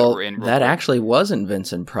this world that we're in. That actually wasn't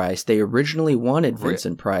Vincent Price. They originally wanted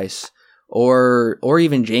Vincent Price or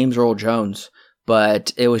even James Earl Jones,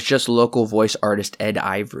 but it was just local voice artist Ed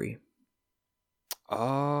Ivory.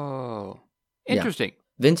 Oh, interesting. Yeah.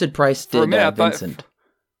 Vincent Price did Vincent.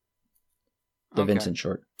 Vincent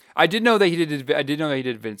short. I did know that he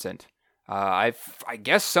did Vincent. I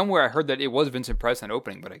guess somewhere I heard that it was Vincent Price on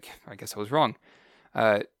opening, but I guess I was wrong.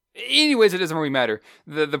 Anyways, it doesn't really matter.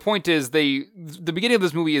 The point is, the beginning of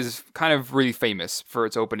this movie is kind of really famous for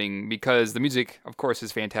its opening because the music, of course,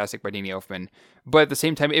 is fantastic by Danny Elfman. But at the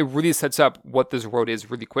same time, it really sets up what this world is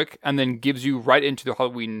really quick, and then gives you right into the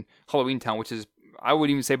Halloween Town, which is, I would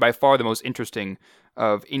even say, by far the most interesting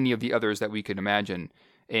of any of the others that we could imagine,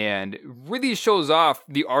 and really shows off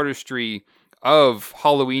the artistry of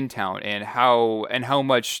Halloween Town and how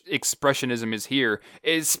much expressionism is here,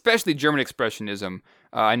 especially German expressionism.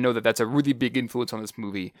 I know that that's a really big influence on this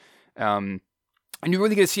movie. And you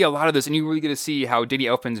really get to see a lot of this, and you really get to see how Danny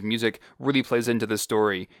Elfman's music really plays into the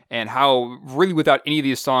story, and how really without any of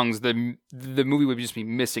these songs, the movie would just be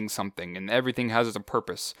missing something, and everything has a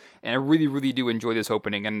purpose. And I really, really do enjoy this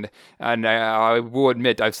opening, and I will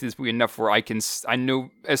admit I've seen this movie enough where I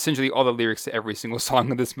know essentially all the lyrics to every single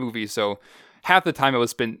song of this movie, so half the time I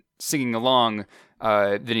was spent singing along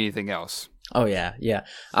than anything else. Oh yeah.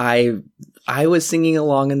 I was singing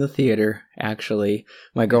along in the theater, actually.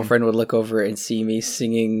 My girlfriend would look over and see me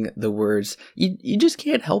singing the words. You just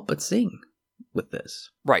can't help but sing with this.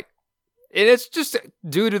 Right. And it's just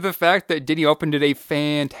due to the fact that Danny Elfman did a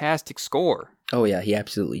fantastic score. Oh yeah, he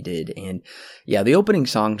absolutely did. And yeah, the opening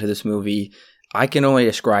song to this movie, I can only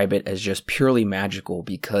describe it as just purely magical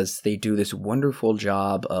because they do this wonderful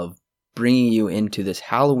job of bringing you into this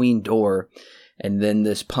Halloween door, and then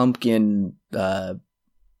this pumpkin,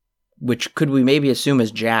 which could we maybe assume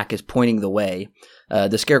as Jack, is pointing the way.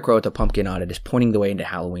 The scarecrow with the pumpkin on it is pointing the way into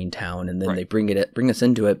Halloween Town, and then they bring us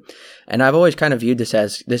into it. And I've always kind of viewed this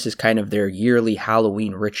as this is kind of their yearly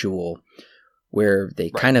Halloween ritual, where they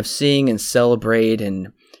kind of sing and celebrate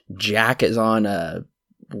and Jack is on a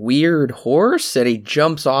weird horse and he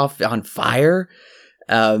jumps off on fire.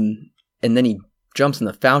 And then he jumps in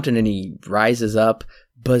the fountain and he rises up.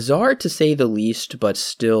 Bizarre to say the least, but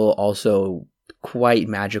still also quite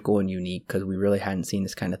magical and unique because we really hadn't seen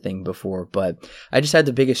this kind of thing before. But I just had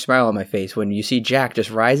the biggest smile on my face when you see Jack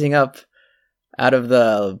just rising up out of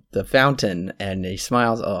the fountain and he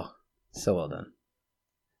smiles. Oh, so well done.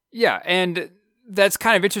 Yeah, and that's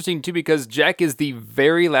kind of interesting too because Jack is the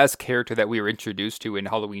very last character that we were introduced to in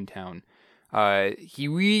Halloween Town.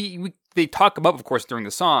 They talk about, of course, during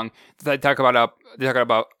the song. They talk about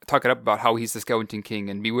how he's the Skeleton King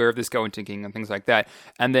and beware of the Skeleton King and things like that.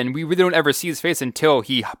 And then we really don't ever see his face until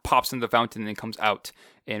he pops in the fountain and comes out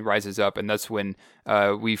and rises up. And that's when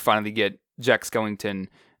we finally get Jack Skellington.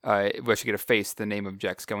 We actually get a face, the name of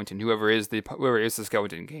Jack Skellington, whoever is the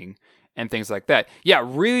Skeleton King, and things like that. Yeah,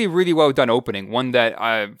 really, really well done opening. One that,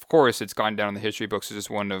 of course, it's gone down in the history books as just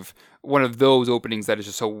one of those openings that is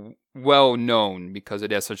just so well known because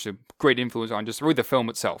it has such a great influence on just really the film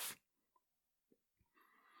itself.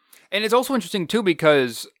 And it's also interesting too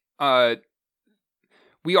because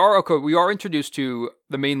we are introduced to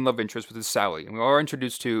the main love interest, which is Sally, and we are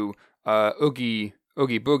introduced to Oogie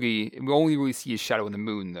Boogie. We only really see his shadow in the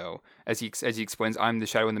moon, though, as he explains, "I'm the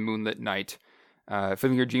shadow in the moonlit night,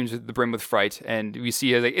 filling your dreams with the brim with fright." And we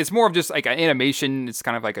see it's more of just like an animation. It's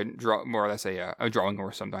kind of like more or less a drawing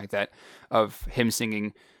or something like that of him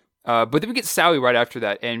singing. But then we get Sally right after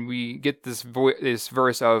that, and we get this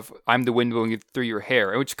verse of "I'm the wind blowing through your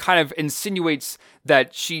hair," which kind of insinuates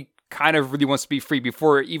that she kind of really wants to be free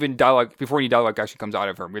before any dialogue actually comes out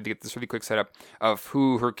of her. We have to get this really quick setup of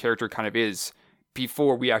who her character kind of is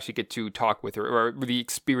before we actually get to talk with her or really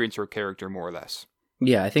experience her character more or less.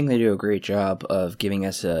 Yeah, I think they do a great job of giving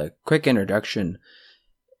us a quick introduction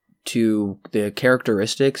to the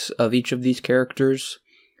characteristics of each of these characters.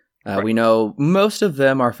 Right. We know most of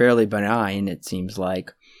them are fairly benign, it seems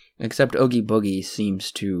like, except Oogie Boogie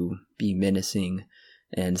seems to be menacing,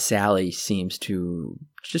 and Sally seems to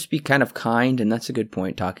just be kind of kind, and that's a good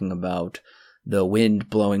point, talking about the wind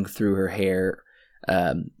blowing through her hair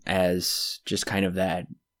as just kind of that.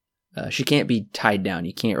 She can't be tied down.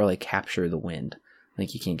 You can't really capture the wind.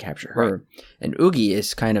 Like, you can't capture her. Right. And Oogie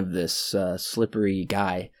is kind of this slippery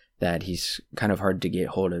guy that he's kind of hard to get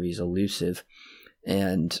hold of. He's elusive.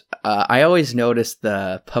 And I always noticed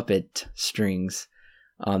the puppet strings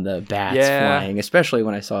on the bats flying, especially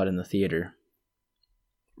when I saw it in the theater.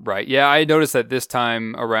 Right. Yeah, I noticed that this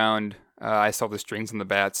time around. I saw the strings on the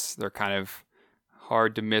bats. They're kind of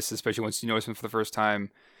hard to miss, especially once you notice them for the first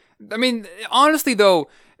time. I mean, honestly, though,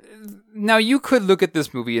 now you could look at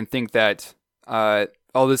this movie and think that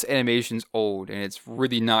all this animation's old and it's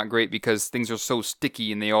really not great because things are so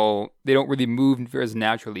sticky and they don't really move as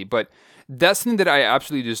naturally. But that's something that I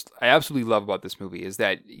absolutely love about this movie is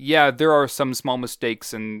that, yeah, there are some small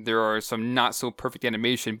mistakes and there are some not so perfect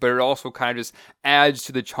animation, but it also kind of just adds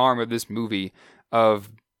to the charm of this movie of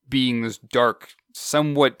being this dark,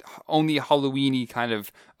 somewhat only Halloween-y kind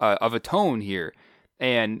of a tone here.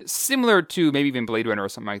 And similar to maybe even Blade Runner or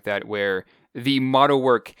something like that, where the model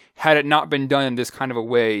work, had it not been done in this kind of a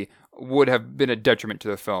way, would have been a detriment to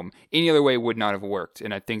the film. Any other way would not have worked.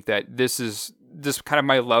 And I think that this is just kind of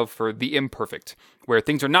my love for the imperfect, where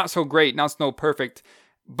things are not so great, not so perfect,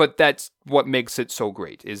 but that's what makes it so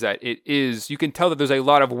great, is that you can tell that there's a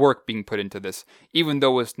lot of work being put into this, even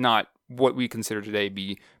though it's not what we consider today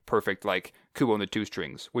be perfect, like Kubo and the Two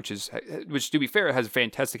Strings, which to be fair, has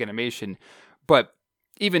fantastic animation, but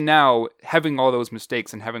even now, having all those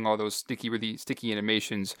mistakes and having all those really sticky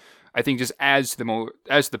animations, I think just adds to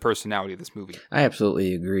the personality of this movie. I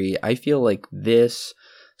absolutely agree. I feel like this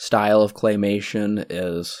style of claymation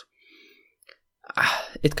is,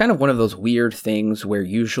 it's kind of one of those weird things where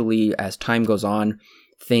usually as time goes on,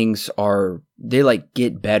 they like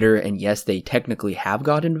get better, and yes, they technically have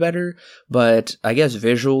gotten better, but I guess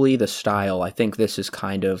visually the style, I think this is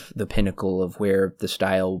kind of the pinnacle of where the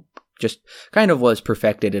style just kind of was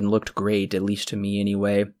perfected and looked great, at least to me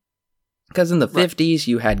anyway. Because in the 50s,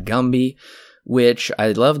 you had Gumby, which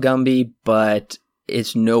I love Gumby, but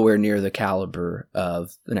it's nowhere near the caliber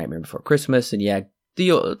of The Nightmare Before Christmas. And yeah,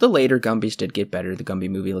 the later Gumbies did get better. The Gumby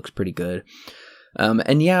movie looks pretty good.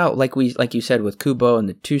 And yeah, like you said with Kubo and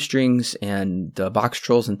the Two Strings and the Box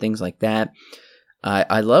Trolls and things like that,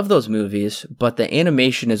 I love those movies, but the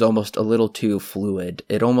animation is almost a little too fluid.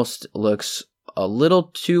 It almost looks a little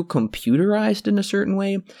too computerized in a certain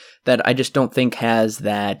way that I just don't think has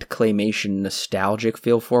that claymation nostalgic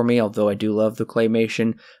feel for me. Although I do love the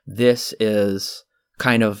claymation, this is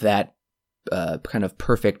kind of that kind of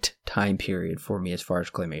perfect time period for me as far as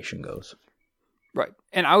claymation goes. Right.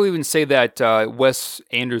 And I'll even say that Wes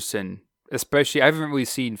Anderson, especially, I haven't really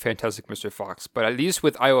seen Fantastic Mr. Fox, but at least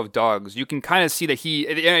with Isle of Dogs, you can kind of see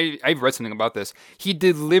that I've read something about this, he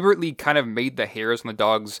deliberately kind of made the hairs on the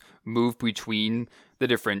dogs move between the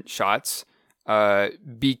different shots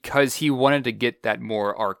because he wanted to get that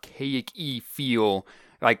more archaic-y feel,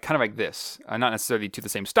 like kind of like this. Not necessarily to the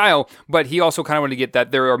same style, but he also kind of wanted to get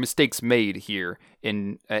that there are mistakes made here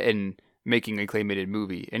in making a claymated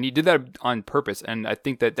movie. And he did that on purpose, and I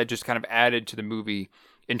think that just kind of added to the movie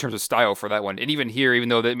in terms of style for that one. And even here, even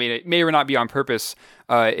though that may or not be on purpose,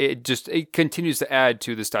 it continues to add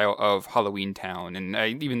to the style of Halloween Town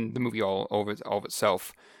and even the movie all of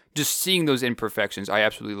itself. Just seeing those imperfections, I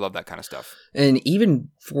absolutely love that kind of stuff. And even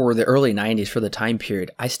for the early 90s, for the time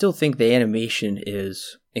period, I still think the animation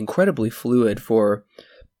is incredibly fluid for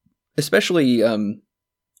especially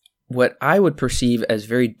what I would perceive as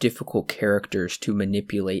very difficult characters to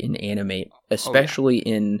manipulate and animate, especially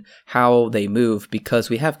in how they move, because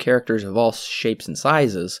we have characters of all shapes and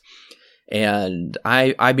sizes. And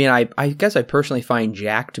I guess I personally find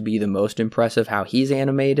Jack to be the most impressive, how he's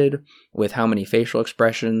animated with how many facial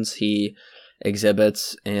expressions he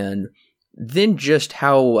exhibits, and then just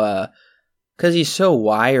how, because he's so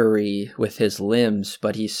wiry with his limbs,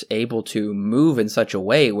 but he's able to move in such a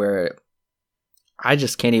way where I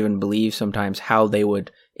just can't even believe sometimes how they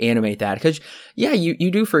would animate that. Because, yeah,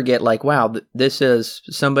 you do forget, like, wow, this is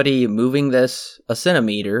somebody moving this a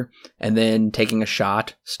centimeter and then taking a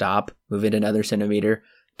shot, stop, move it another centimeter,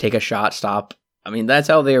 take a shot, stop. I mean, that's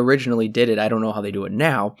how they originally did it. I don't know how they do it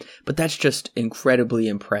now, but that's just incredibly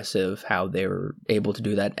impressive how they were able to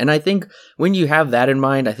do that. And I think when you have that in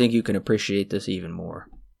mind, I think you can appreciate this even more.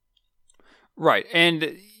 Right.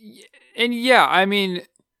 And yeah, I mean...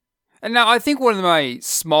 And now I think one of my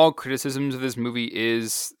small criticisms of this movie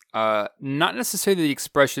is not necessarily the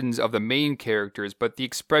expressions of the main characters, but the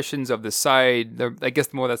expressions of the side, I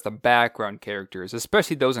guess more that's the background characters,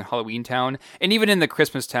 especially those in Halloween Town. And even in the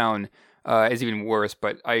Christmas Town is even worse,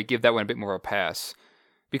 but I give that one a bit more of a pass.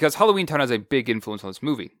 Because Halloween Town has a big influence on this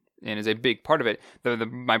movie and is a big part of it.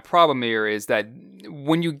 My problem here is that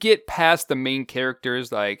when you get past the main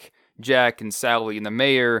characters like Jack and Sally and the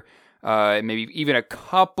mayor, maybe even a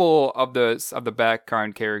couple of the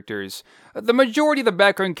background characters, the majority of the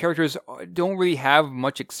background characters don't really have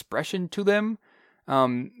much expression to them.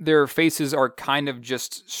 Their faces are kind of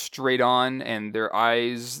just straight on, and their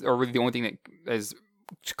eyes are really the only thing that is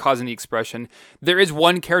causing the expression. There is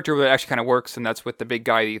one character that actually kind of works, and that's with the big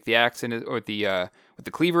guy with the axe in his, or with the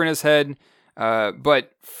cleaver in his head.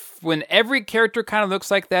 But when every character kind of looks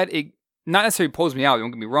like that, it not necessarily pulls me out,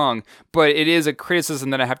 don't get me wrong, but it is a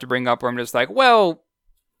criticism that I have to bring up where I'm just like, well,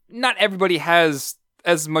 not everybody has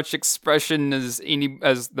as much expression as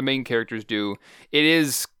the main characters do. It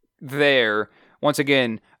is there. Once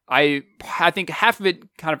again, I think half of it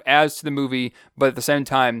kind of adds to the movie, but at the same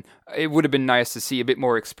time, it would have been nice to see a bit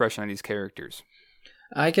more expression on these characters.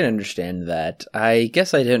 I can understand that. I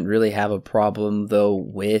guess I didn't really have a problem, though,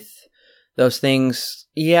 with those things.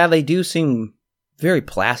 Yeah, they do seem very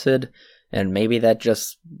placid, and maybe that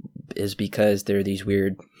just is because they're these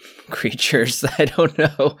weird creatures. I don't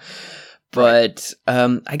know. But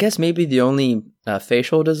I guess maybe the only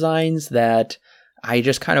facial designs that I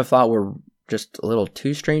just kind of thought were just a little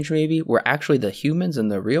too strange maybe were actually the humans in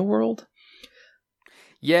the real world.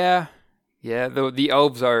 Yeah. The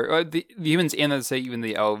elves are... the humans, and I'd say even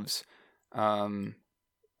the elves are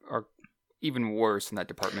even worse in that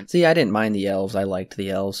department. See, I didn't mind the elves. I liked the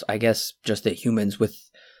elves. I guess just the humans with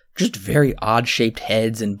just very odd-shaped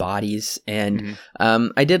heads and bodies. And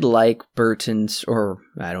I did like Burton's, or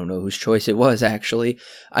I don't know whose choice it was, actually.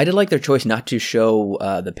 I did like their choice not to show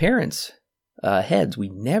the parents' heads. We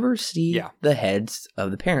never see the heads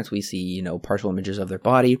of the parents. We see, partial images of their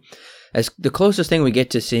body. As the closest thing we get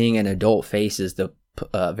to seeing an adult face is the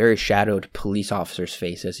very shadowed police officer's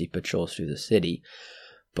face as he patrols through the city.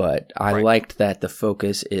 But I liked that the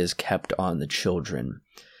focus is kept on the children.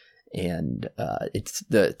 And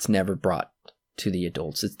it's never brought to the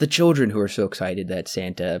adults. It's the children who are so excited that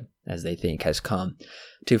Santa, as they think, has come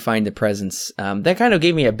to find the presents. That kind of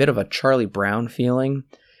gave me a bit of a Charlie Brown feeling,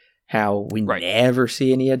 how we never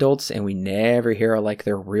see any adults and we never hear like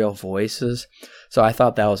their real voices. So I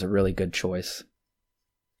thought that was a really good choice.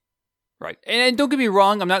 Right. And don't get me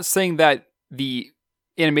wrong, I'm not saying that the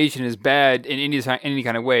animation is bad in any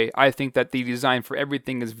kind of way. I think that the design for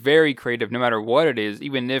everything is very creative, no matter what it is,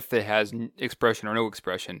 even if it has expression or no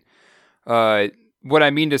expression. What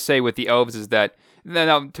I mean to say with the elves is that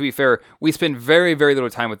Now, to be fair, we spend very, very little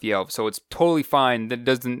time with the elves, so it's totally fine.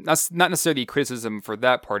 That's not necessarily a criticism for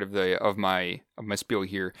that part of my spiel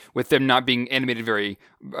here, with them not being animated very,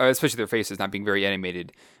 especially their faces not being very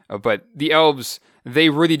animated. But the elves, they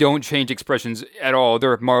really don't change expressions at all.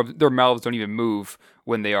 Their mouths don't even move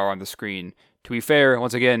when they are on the screen. To be fair,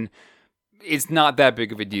 once again, it's not that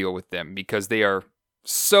big of a deal with them because they are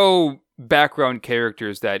so background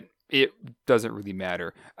characters that it doesn't really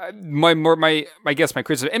matter. My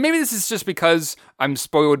criticism, and maybe this is just because I'm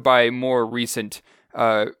spoiled by more recent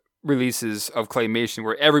releases of claymation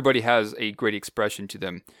where everybody has a great expression to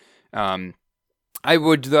them. I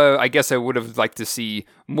would have liked to see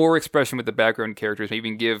more expression with the background characters, maybe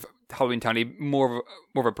even give Halloween Town more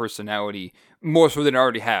of a personality, more so than it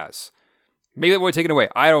already has. Maybe that would have taken away.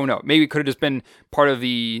 I don't know. Maybe it could have just been part of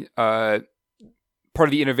the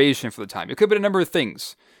innovation for the time. It could have been a number of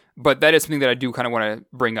things, but that is something that I do kind of want to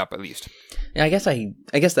bring up at least. Yeah, I guess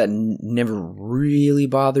that never really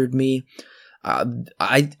bothered me.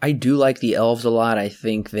 I do like the elves a lot. I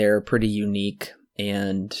think they're pretty unique,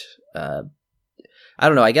 and I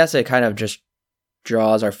don't know. I guess it kind of just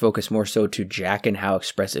draws our focus more so to Jack and how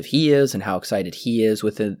expressive he is and how excited he is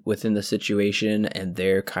within the situation, and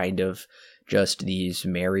they're kind of just these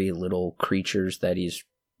merry little creatures that he's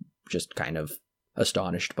just kind of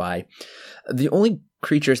astonished by. The only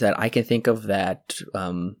creatures that I can think of that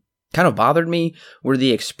kind of bothered me were the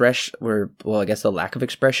lack of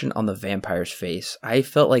expression on the vampire's face. I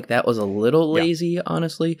felt like that was a little lazy,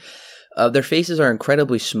 honestly. Their faces are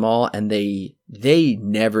incredibly small, and they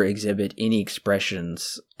never exhibit any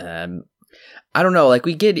expressions. I don't know, like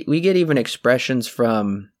we get even expressions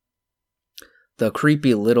from the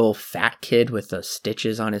creepy little fat kid with the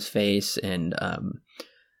stitches on his face, and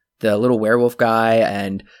the little werewolf guy,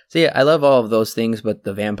 and so yeah, I love all of those things, but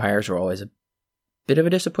the vampires are always a bit of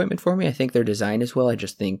a disappointment for me. I think their design as well. I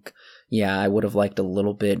just think, I would have liked a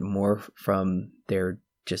little bit more from their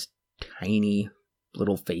just tiny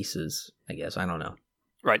little faces, I guess. I don't know.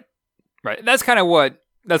 Right. That's kind of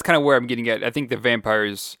where I'm getting at. I think the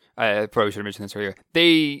vampires, I probably should have mentioned this earlier,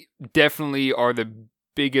 they definitely are the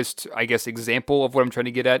biggest, I guess, example of what I'm trying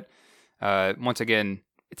to get at. Once again,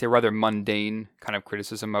 it's a rather mundane kind of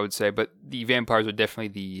criticism, I would say, but the vampires are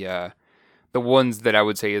definitely the ones that I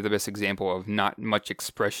would say are the best example of not much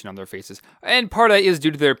expression on their faces. And part of that is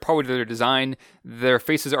due to their design. Their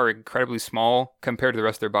faces are incredibly small compared to the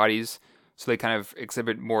rest of their bodies, so they kind of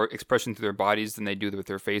exhibit more expression through their bodies than they do with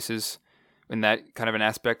their faces in that kind of an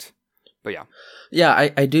aspect. But yeah. Yeah,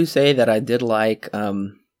 I do say that I did like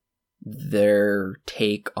their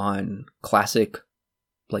take on classic,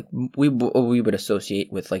 like we would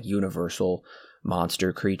associate with like Universal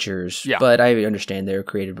monster creatures, but I understand they were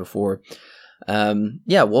created before.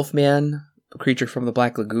 Wolfman, a creature from the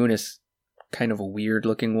Black Lagoon, is kind of a weird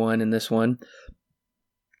looking one in this one.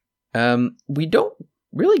 We don't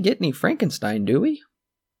really get any Frankenstein, do we?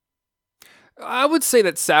 I would say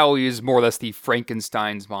that Sally is more or less the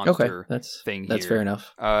Frankenstein's monster thing here. That's fair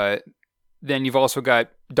enough. Then you've also got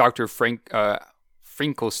Dr.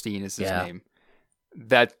 Finkelstein is his name.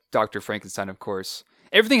 That Dr. Frankenstein, of course.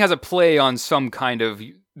 Everything has a play on some kind of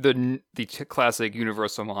the classic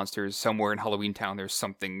Universal monsters. Somewhere in Halloween Town, there's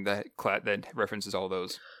something that references all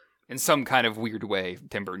those in some kind of weird way,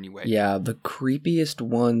 Tim Burton way. Yeah, the creepiest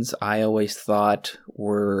ones I always thought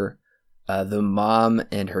were the mom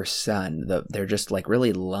and her son. They're just like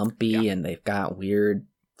really lumpy, and they've got weird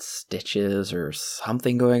stitches or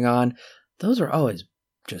something going on. Those are always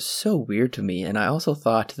just so weird to me. And I also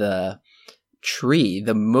thought the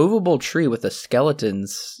movable tree with the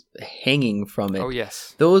skeletons hanging from it. Oh,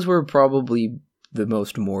 yes. Those were probably the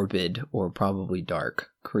most morbid or probably dark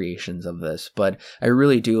creations of this. But I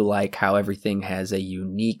really do like how everything has a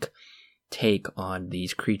unique take on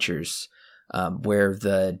these creatures, where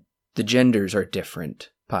the genders are different,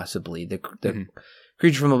 possibly. The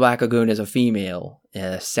creature from the Black Lagoon is a female.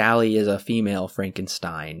 Sally is a female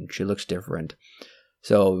Frankenstein. She looks different.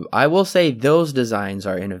 So I will say those designs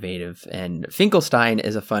are innovative, and Finkelstein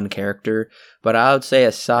is a fun character, but I would say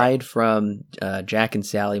aside from Jack and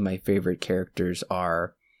Sally, my favorite characters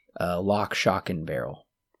are Lock, Shock, and Barrel.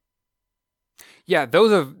 Yeah,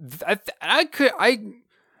 those are. I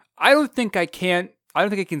don't think I can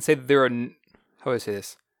say that there are. How do I say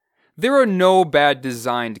this? There are no poorly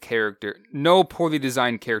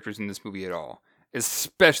designed characters in this movie at all.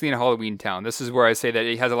 Especially in Halloween Town. This is where I say that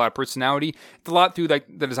it has a lot of personality. It's a lot through like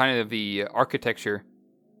the design of the architecture.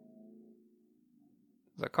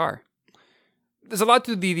 The car. There's a lot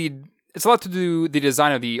to the it's a lot to do the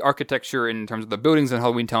design of the architecture in terms of the buildings in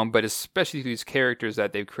Halloween Town, but especially these characters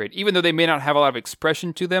that they've created. Even though they may not have a lot of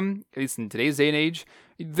expression to them, at least in today's day and age,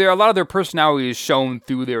 a lot of their personality is shown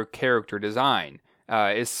through their character design.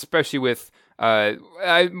 Especially with one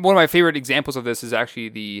of my favorite examples of this is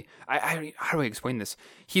actually how do I explain this?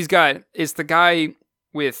 It's the guy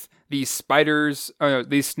with these spiders,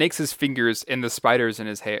 these snakes as fingers, and the spiders in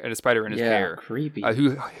his hair, and a spider in his hair. Creepy.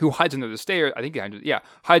 Who hides under the stairs? I think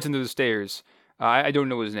hides under the stairs. I don't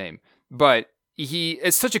know his name, but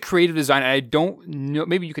it's such a creative design. And I don't know.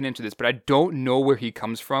 Maybe you can answer this, but I don't know where he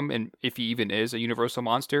comes from and if he even is a Universal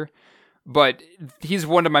monster. But he's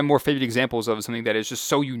one of my more favorite examples of something that is just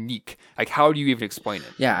so unique. Like, how do you even explain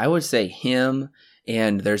it? Yeah, I would say him.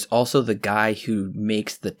 And there's also the guy who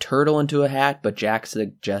makes the turtle into a hat, but Jack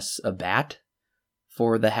suggests a bat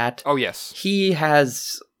for the hat. Oh yes, he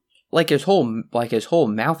has his whole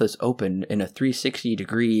mouth is open in a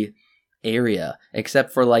 360-degree area,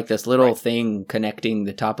 except for this little thing connecting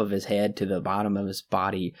the top of his head to the bottom of his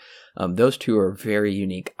body. Those two are very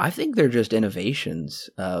unique. I think they're just innovations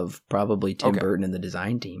of probably Tim Burton and the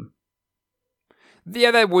design team.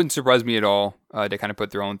 Yeah, that wouldn't surprise me at all to kind of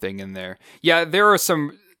put their own thing in there. Yeah, there are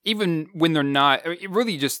some, even when they're not,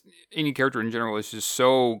 really just any character in general is just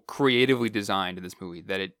so creatively designed in this movie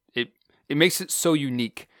that it makes it so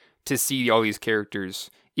unique to see all these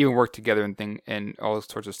characters even work together and all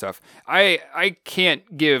sorts of stuff. I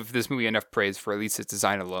can't give this movie enough praise for at least its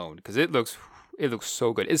design alone, because it looks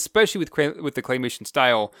so good, especially with the claymation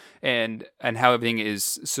style and how everything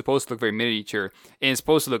is supposed to look very miniature and it's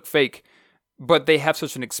supposed to look fake. But they have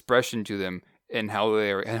such an expression to them and how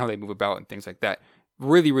they move about and things like that.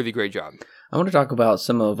 Really, really great job. I want to talk about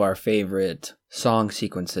some of our favorite song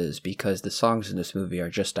sequences, because the songs in this movie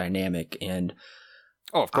are just dynamic. And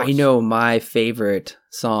of course, I know my favorite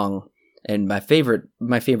song and my favorite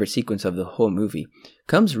sequence of the whole movie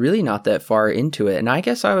comes really not that far into it. And I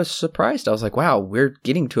guess I was surprised. I was like, wow, we're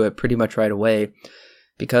getting to it pretty much right away,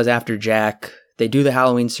 because after Jack, they do the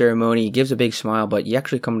Halloween ceremony. He gives a big smile, but you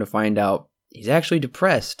actually come to find out he's actually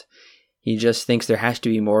depressed. He just thinks there has to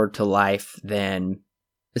be more to life than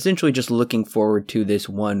essentially just looking forward to this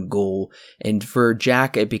one goal. And for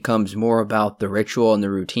Jack, it becomes more about the ritual and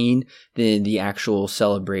the routine than the actual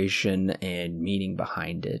celebration and meaning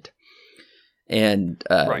behind it. And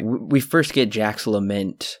we first get Jack's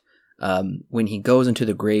lament when he goes into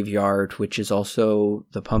the graveyard, which is also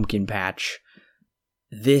the pumpkin patch.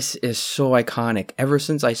 This is so iconic. Ever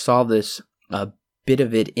since I saw this bit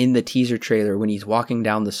of it in the teaser trailer when he's walking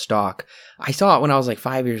down the stalk. I saw it when I was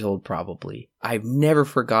 5 years old, probably. I've never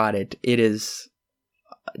forgot it. It is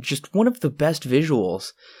just one of the best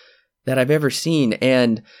visuals that I've ever seen.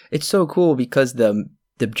 And it's so cool because the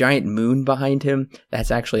giant moon behind him,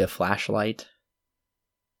 that's actually a flashlight.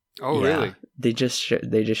 Oh, yeah, really? They just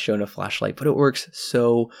shown a flashlight, but it works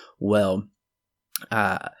so well.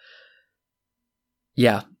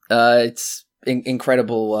 It's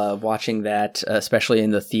incredible watching that, especially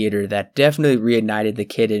in the theater. That definitely reignited the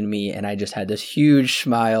kid in me, and I just had this huge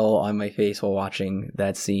smile on my face while watching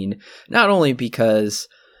that scene. Not only because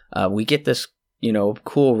we get this,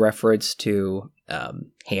 cool reference to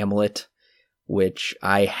Hamlet, which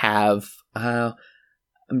I have.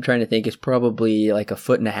 I'm trying to think. It's probably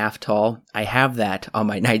 1.5 feet tall. I have that on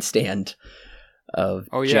my nightstand of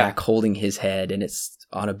Jack holding his head, and it's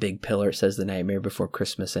on a big pillar. It says "The Nightmare Before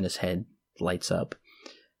Christmas," and his head lights up.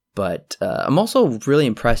 But I'm also really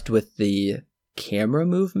impressed with the camera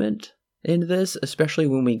movement in this, especially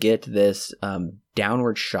when we get this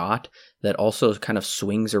downward shot that also kind of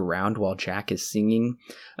swings around while Jack is singing.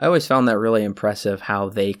 I always found that really impressive, how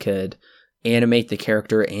they could animate the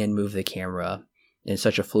character and move the camera in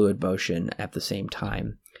such a fluid motion at the same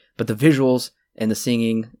time. But the visuals and the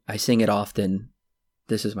singing, I sing it often.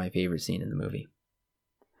 This is my favorite scene in the movie.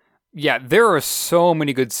 Yeah, there are so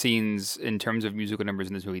many good scenes in terms of musical numbers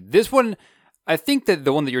in this movie. This one, I think that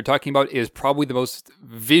the one that you're talking about is probably the most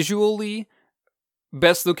visually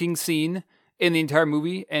best looking scene in the entire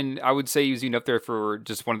movie. And I would say he's up there for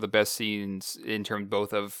just one of the best scenes in terms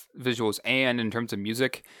both of visuals and in terms of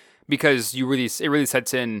music, because it really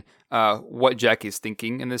sets in what Jack is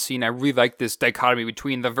thinking in this scene. I really like this dichotomy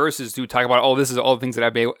between the verses who talk about, this is all the things that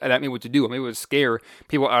I'm able to do. I'm able to scare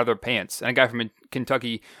people out of their pants. And a guy from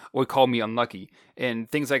Kentucky would call me unlucky and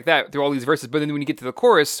things like that through all these verses. But then when you get to the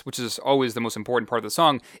chorus, which is always the most important part of the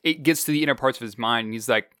song, it gets to the inner parts of his mind. And he's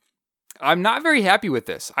like, I'm not very happy with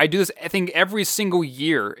this. I do this, I think, every single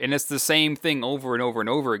year, and it's the same thing over and over and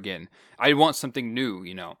over again. I want something new,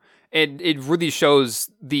 And it really shows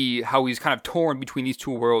how he's kind of torn between these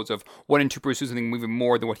two worlds of wanting to pursue something even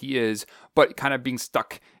more than what he is, but kind of being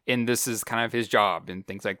stuck in this is kind of his job and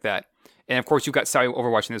things like that. And of course, you've got Sally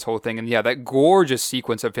overwatching this whole thing. And yeah, that gorgeous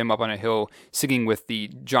sequence of him up on a hill singing with the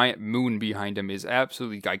giant moon behind him is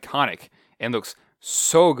absolutely iconic and looks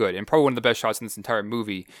so good. And probably one of the best shots in this entire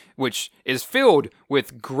movie, which is filled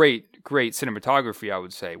with great, great cinematography, I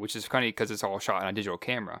would say, which is funny because it's all shot on a digital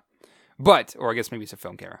camera. Or I guess maybe it's a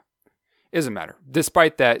film camera. It doesn't matter.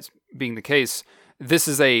 Despite that being the case, this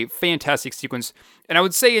is a fantastic sequence. And I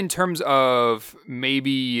would say in terms of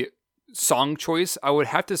maybe song choice, I would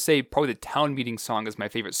have to say probably the Town Meeting song is my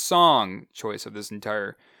favorite song choice of this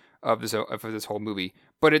whole movie.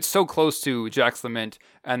 But it's so close to Jack's Lament,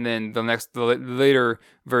 and then the later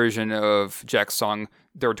version of Jack's song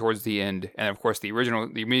there towards the end, and of course the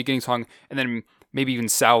beginning song, and then maybe even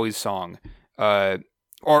Sally's song.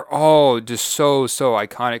 Just so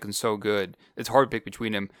iconic and so good. It's hard to pick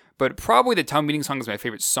between them. But probably the Town Meeting song is my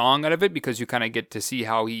favorite song out of it because you kind of get to see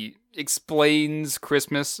how he explains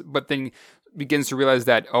Christmas, but then begins to realize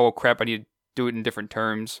that, oh crap, I need to do it in different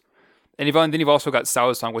terms. And then you've also got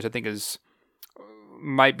Sally's song, which I think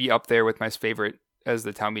might be up there with my favorite as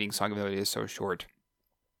the Town Meeting song, even though it is so short.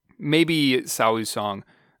 Maybe Sally's song.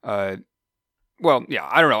 Well, yeah,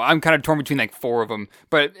 I don't know. I'm kind of torn between like four of them.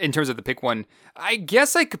 But in terms of the pick one, I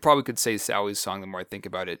guess I could say Sally's song the more I think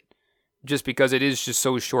about it. Just because it is just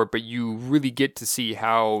so short, but you really get to see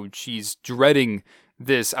how she's dreading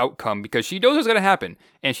this outcome because she knows what's going to happen.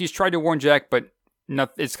 And she's tried to warn Jack, but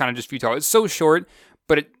it's kind of just futile. It's so short,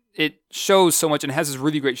 but it shows so much and has this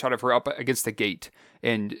really great shot of her up against the gate.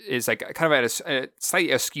 And it's like kind of at a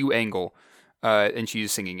slightly askew angle. And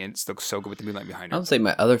she's singing, and it looks so good with the moonlight behind her. I would say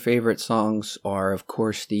my other favorite songs are, of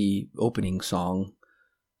course, the opening song.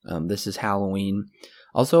 This is Halloween.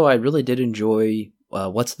 Also, I really did enjoy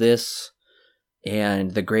What's This?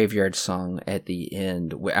 And the graveyard song at the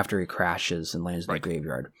end after he crashes and lands in the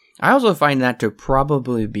graveyard. I also find that to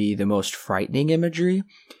probably be the most frightening imagery,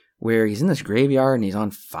 where he's in this graveyard and he's on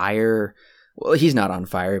fire. Well, he's not on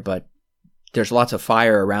fire, but there's lots of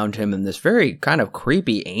fire around him and this very kind of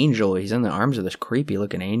creepy angel. He's in the arms of this creepy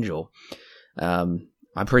looking angel. I'm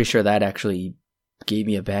pretty sure that actually gave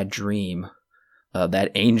me a bad dream.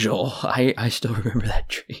 That angel. I still remember that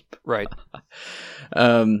dream. Right.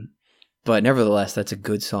 But nevertheless, that's a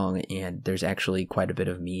good song, and there's actually quite a bit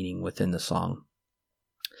of meaning within the song.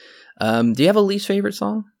 Do you have a least favorite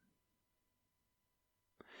song?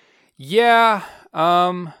 Yeah.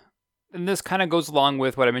 And this kind of goes along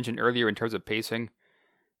with what I mentioned earlier in terms of pacing.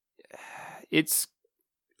 It's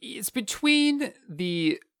between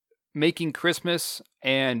the Making Christmas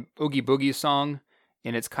and Oogie Boogie song,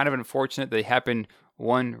 and it's kind of unfortunate they happen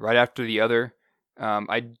one right after the other.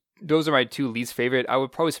 Those are my two least favorite. I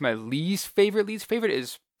would probably say my least favorite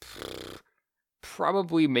is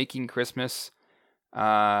probably Making Christmas.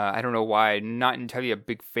 I don't know why. I'm not entirely a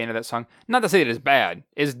big fan of that song. Not to say that it's bad.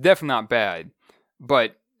 It's definitely not bad.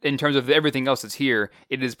 But in terms of everything else that's here,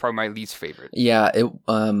 it is probably my least favorite. Yeah,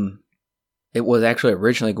 it was actually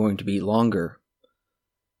originally going to be longer.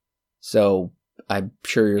 So I'm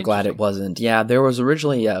sure you're glad it wasn't. Yeah, there was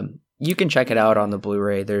originally... you can check it out on the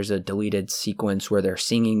Blu-ray. There's a deleted sequence where they're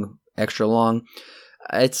singing extra long.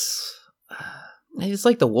 It's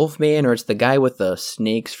like the Wolfman, or it's the guy with the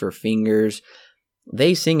snakes for fingers.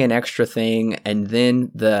 They sing an extra thing, and then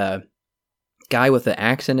the guy with the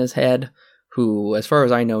axe in his head, who, as far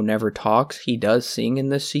as I know, never talks, he does sing in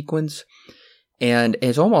this sequence. And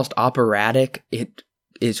it's almost operatic. It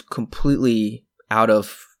is completely out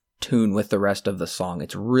of tune with the rest of the song.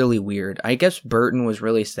 It's really weird. I guess Burton was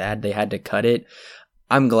really sad they had to cut it.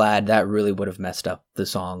 I'm glad. That really would have messed up the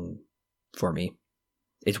song for me.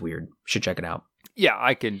 It's weird. Should check it out. Yeah,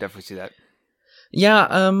 I can definitely see that. Yeah,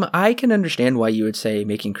 I can understand why you would say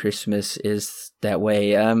Making Christmas is that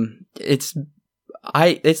way. It's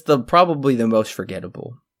probably the most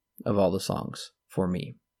forgettable of all the songs for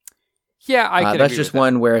me. Yeah, I can. That's just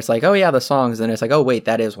one where it's like, oh yeah, the songs, and it's like, oh wait,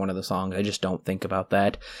 that is one of the songs. I just don't think about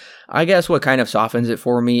that. I guess what kind of softens it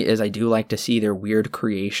for me is I do like to see their weird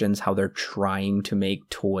creations, how they're trying to make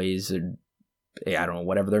toys, and I don't know,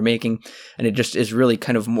 whatever they're making, and it just is really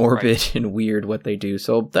kind of morbid and weird what they do.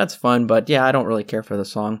 So that's fun, but yeah, I don't really care for the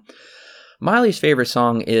song. My least favorite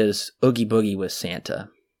song is Oogie Boogie with Santa.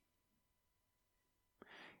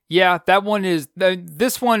 Yeah, that one is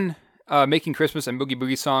this one. Making Christmas and Boogie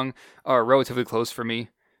Boogie song are relatively close for me.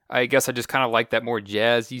 I guess I just kind of like that more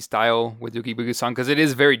jazzy style with Oogie Boogie song because it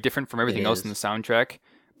is very different from everything else in the soundtrack,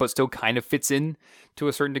 but still kind of fits in to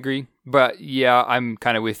a certain degree. But yeah, I'm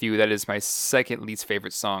kind of with you. That is my second least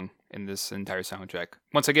favorite song in this entire soundtrack.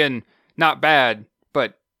 Once again, not bad,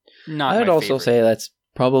 but not I'd my also favorite. say that's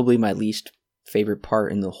probably my least favorite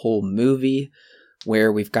part in the whole movie,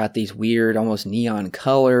 where we've got these weird, almost neon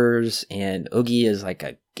colors, and Oogie is like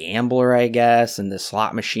a gambler, I guess, and the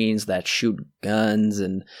slot machines that shoot guns,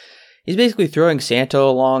 and he's basically throwing Santa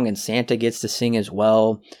along, and Santa gets to sing as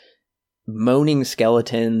well. Moaning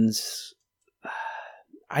skeletons.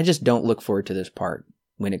 I just don't look forward to this part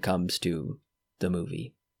when it comes to the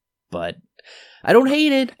movie. But I don't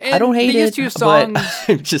hate it. And I don't hate they it. used to use songs. But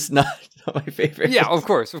I'm just not my favorite. Yeah, of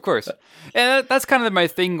course. And that's kind of my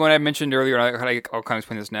thing when I mentioned earlier, and I'll kind of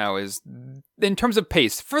explain this now, is in terms of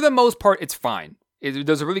pace, for the most part, it's fine. It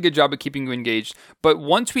does a really good job of keeping you engaged. But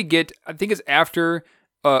once we get, I think it's after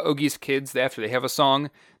Oogie's kids, after they have a song,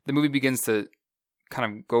 the movie begins to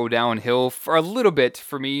kind of go downhill for a little bit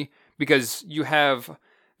for me, because you have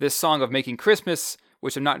this song of Making Christmas,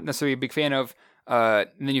 which I'm not necessarily a big fan of. And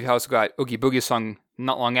then you've also got Oogie Boogie's song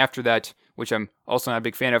not long after that, which I'm also not a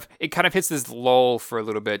big fan of. It kind of hits this lull for a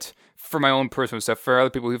little bit for my own personal stuff. For other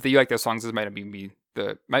people, if you like those songs, this might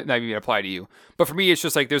not even apply to you. But for me, it's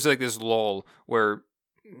just like there's like this lull where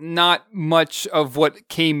not much of what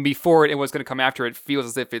came before it and what's going to come after it feels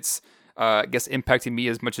as if it's I guess impacting me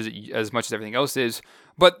as much as everything else is.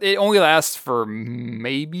 But it only lasts for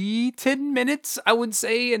maybe 10 minutes, I would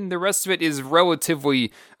say, and the rest of it is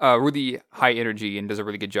relatively really high energy and does a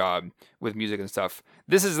really good job with music and stuff.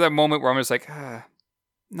 This is the moment where I'm just like,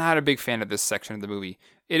 not a big fan of this section of the movie.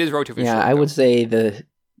 It is relatively short. Yeah, I though. would say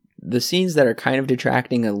the scenes that are kind of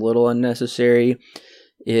detracting, a little unnecessary,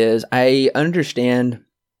 is I understand.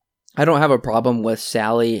 I don't have a problem with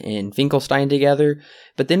Sally and Finkelstein together,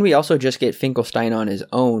 but then we also just get Finkelstein on his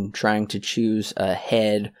own trying to choose a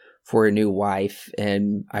head for a new wife,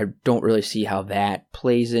 and I don't really see how that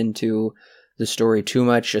plays into the story too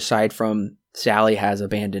much, aside from Sally has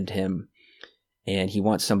abandoned him and he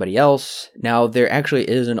wants somebody else. Now, there actually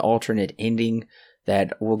is an alternate ending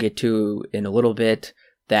that we'll get to in a little bit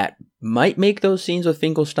that might make those scenes with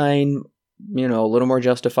Finkelstein, a little more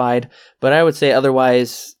justified, but I would say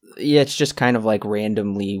otherwise, yeah, it's just kind of like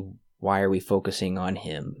randomly, why are we focusing on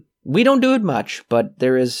him? We don't do it much, but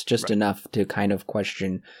there is just enough to kind of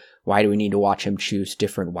question, why do we need to watch him choose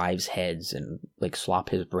different wives' heads and like slop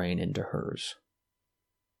his brain into hers?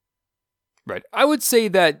 Right. I would say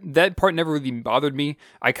that part never really bothered me.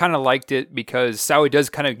 I kind of liked it because Sally does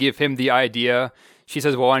kind of give him the idea. She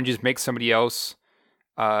says, well, why don't you just make somebody else?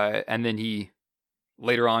 And then he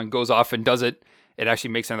later on goes off and does it. It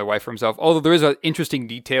actually makes another wife for himself. Although there is an interesting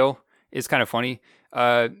detail. It's kind of funny.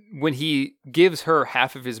 When he gives her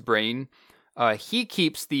half of his brain, he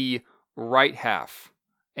keeps the right half.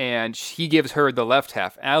 And he gives her the left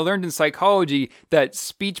half. And I learned in psychology that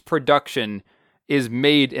speech production is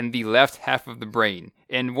made in the left half of the brain.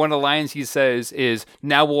 And one of the lines he says is,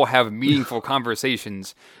 now we'll have meaningful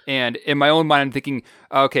conversations. And in my own mind, I'm thinking,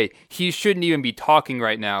 okay, he shouldn't even be talking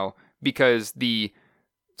right now because the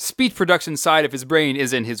speech production side of his brain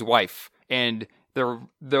is in his wife, and the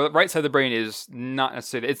right side of the brain is not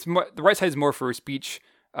necessarily. The right side is more for speech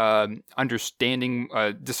understanding,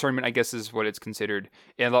 discernment, I guess is what it's considered,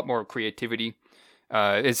 and a lot more creativity.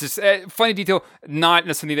 It's just a funny detail, not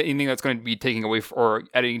necessarily anything that's going to be taking away or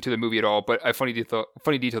adding to the movie at all, but a funny detail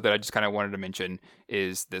that I just kind of wanted to mention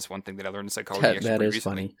is this one thing that I learned in psychology. That is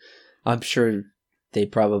recently. funny. I'm sure they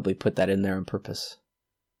probably put that in there on purpose.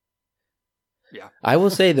 Yeah. I will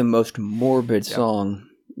say the most morbid song,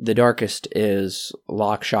 the darkest, is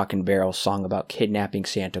Lock, Shock, and Barrel's song about kidnapping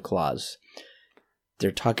Santa Claus.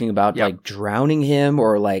 They're talking about like drowning him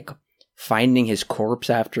or like finding his corpse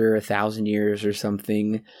after 1,000 years or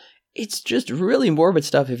something. It's just really morbid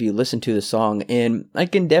stuff if you listen to the song, and I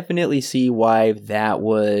can definitely see why that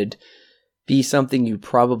would be something you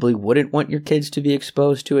probably wouldn't want your kids to be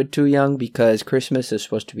exposed to at too young, because Christmas is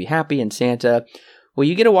supposed to be happy and Santa... Well,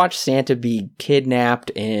 you get to watch Santa be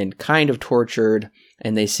kidnapped and kind of tortured,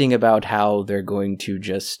 and they sing about how they're going to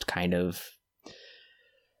just kind of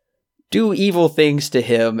do evil things to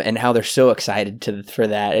him and how they're so excited for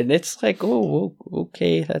that. And it's like, oh,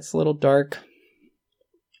 okay, that's a little dark.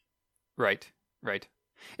 Right.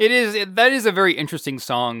 That is a very interesting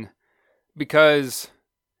song because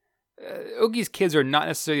Oogie's kids are not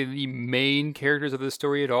necessarily the main characters of the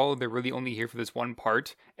story at all. They're really only here for this one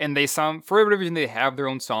part. And they sound, for whatever reason, they have their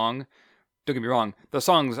own song. Don't get me wrong. The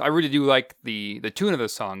songs, I really do like the tune of the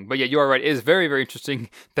song. But yeah, you are right. It is very, very interesting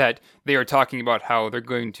that they are talking about how they're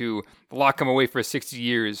going to lock him away for 60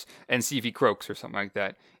 years and see if he croaks or something like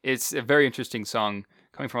that. It's a very interesting song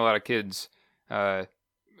coming from a lot of kids. I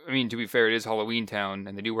mean, to be fair, it is Halloween Town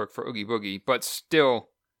and they do work for Oogie Boogie. But still,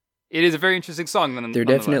 it is a very interesting song. They're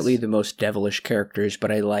definitely the most devilish characters,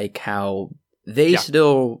 but I like how they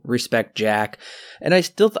still respect Jack, and I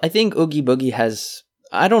think Oogie Boogie has.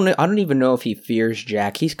 I don't even know if he fears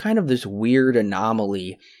Jack. He's kind of this weird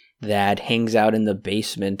anomaly that hangs out in the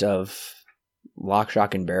basement of Lock,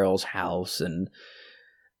 Shock, and Barrel's house, and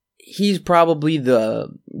he's probably the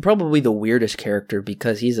weirdest character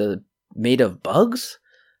because he's made of bugs,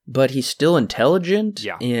 but he's still intelligent,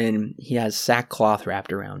 and he has sackcloth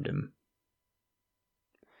wrapped around him.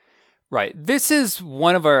 Right. This is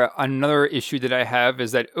one of another issue that I have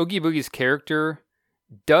is that Oogie Boogie's character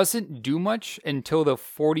doesn't do much until the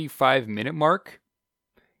 45-minute mark.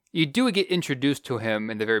 You do get introduced to him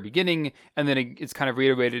in the very beginning, and then it's kind of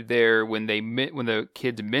reiterated there when the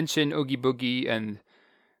kids mention Oogie Boogie, and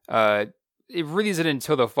it really isn't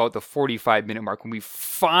until about the 45-minute mark when we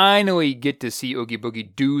finally get to see Oogie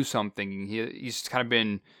Boogie do something. He's kind of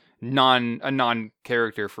been a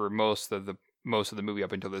non-character for most of the movie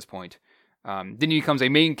up until this point. Then he becomes a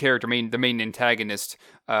main character, the main antagonist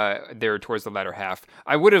there towards the latter half.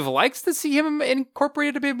 I would have liked to see him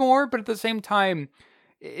incorporated a bit more, but at the same time,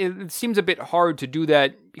 it seems a bit hard to do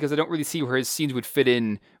that because I don't really see where his scenes would fit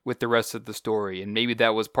in with the rest of the story. And maybe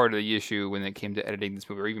that was part of the issue when it came to editing this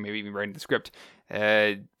movie, or maybe even writing the script.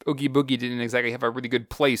 Oogie Boogie didn't exactly have a really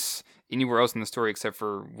good place anywhere else in the story except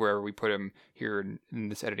for where we put him here in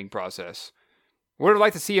this editing process. Would have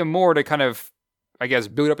liked to see him more to kind of, I guess,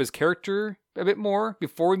 build up his character a bit more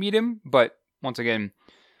before we meet him. But once again,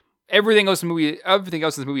 everything else in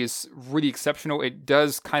this movie is really exceptional. It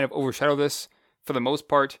does kind of overshadow this for the most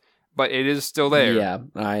part, but it is still there. Yeah,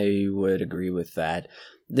 I would agree with that.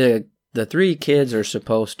 The three kids are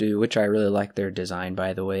supposed to, which I really like their design,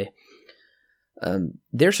 by the way.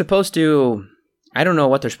 They're supposed to, I don't know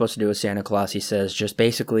what they're supposed to do with Santa Claus. He says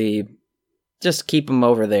just keep him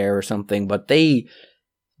over there or something, but they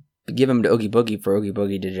give him to Oogie Boogie for Oogie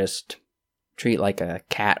Boogie to just treat like a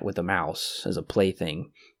cat with a mouse as a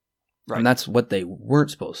plaything. Right. And that's what they weren't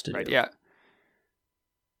supposed to do. Right, yeah.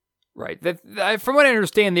 Right. From what I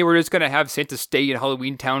understand, they were just going to have Santa stay in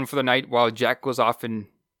Halloween Town for the night while Jack goes off and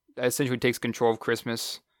essentially takes control of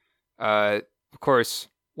Christmas. Of course,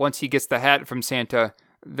 once he gets the hat from Santa,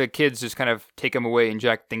 the kids just kind of take him away and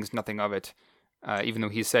Jack thinks nothing of it. Even though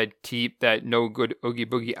he said keep that no good Oogie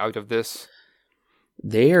Boogie out of this.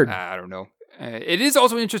 I don't know. It is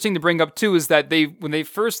also interesting to bring up too is that when they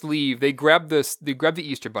first leave, they grab the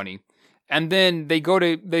Easter Bunny, and then they go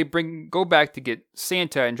back to get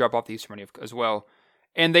Santa and drop off the Easter Bunny as well,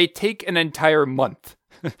 and they take an entire month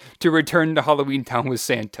to return to Halloween Town with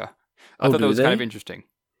Santa. I thought that was kind of interesting.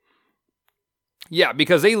 Yeah,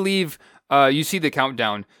 because they leave. You see the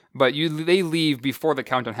countdown, but they leave before the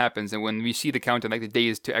countdown happens, and when we see the countdown, like the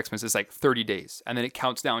days to Xmas, it's like 30 days, and then it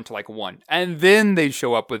counts down to like 1, and then they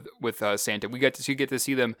show up with Santa. We get to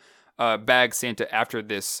see them bag Santa after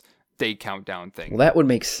this day countdown thing. Well, that would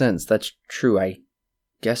make sense. That's true. I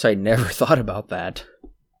guess I never thought about that.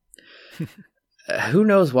 Who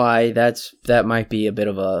knows why? That might be a bit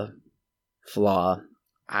of a flaw.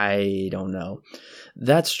 I don't know.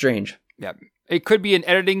 That's strange. Yeah, it could be an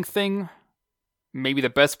editing thing. Maybe the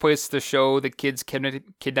best place to show the kids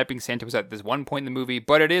kidnapping Santa was at this one point in the movie,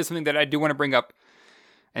 but it is something that I do want to bring up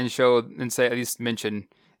and show and say, at least mention.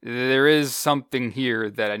 There is something here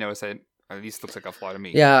that I noticed that at least looks like a flaw to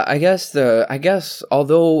me. Yeah, I guess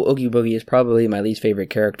although Oogie Boogie is probably my least favorite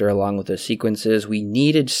character along with the sequences, we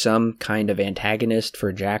needed some kind of antagonist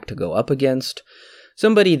for Jack to go up against.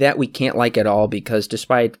 Somebody that we can't like at all because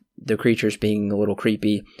despite the creatures being a little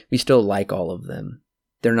creepy, we still like all of them.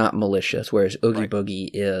 They're not malicious, whereas Oogie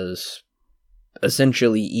Boogie is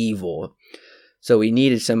essentially evil. So we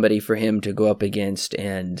needed somebody for him to go up against,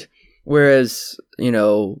 and whereas,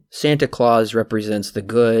 Santa Claus represents the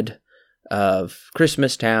good of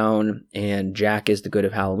Christmas Town, and Jack is the good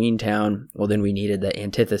of Halloween Town, well then we needed the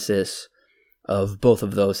antithesis of both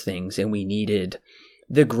of those things, and we needed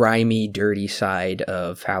the grimy, dirty side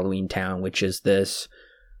of Halloween Town, which is this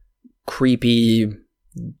creepy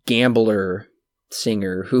gambler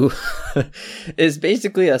singer who is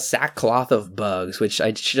basically a sackcloth of bugs, which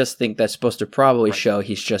I just think that's supposed to probably show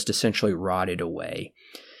he's just essentially rotted away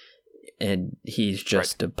and he's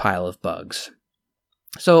just a pile of bugs.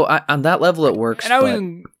 So on that level it works, and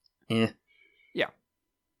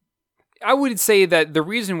I would say that the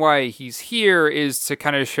reason why he's here is to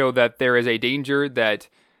kind of show that there is a danger that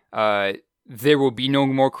there will be no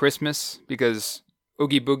more Christmas, because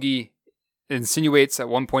Oogie Boogie insinuates at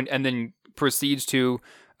one point and then proceeds to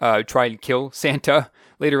try and kill Santa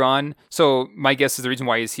later on. So my guess is the reason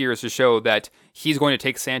why he's here is to show that he's going to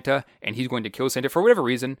take Santa and he's going to kill Santa for whatever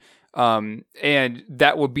reason. And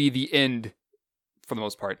that will be the end, for the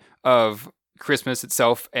most part, of Christmas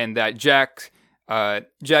itself, and that Jack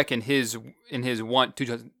in his want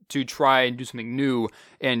to try and do something new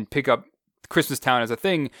and pick up Christmas Town as a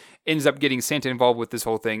thing, ends up getting Santa involved with this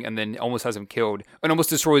whole thing, and then almost has him killed, and almost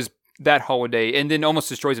destroys that holiday, and then almost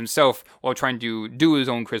destroys himself while trying to do his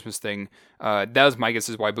own Christmas thing. That was my guess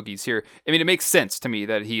is why Boogie's here. I mean, it makes sense to me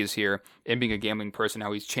that he is here, and being a gambling person,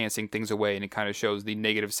 how he's chancing things away, and it kind of shows the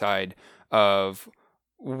negative side of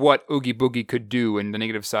what Oogie Boogie could do, and the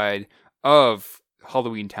negative side of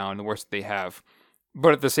Halloween Town, the worst they have.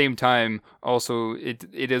 But at the same time, also it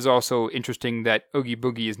is also interesting that Oogie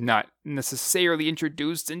Boogie is not necessarily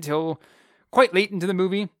introduced until quite late into the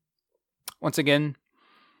movie. Once again,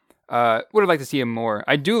 would have liked to see him more.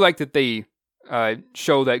 I do like that they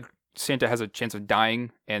show that Santa has a chance of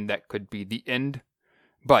dying, and that could be the end.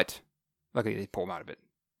 But luckily, they pull him out of it.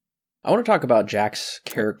 I want to talk about Jack's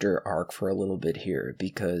character arc for a little bit here,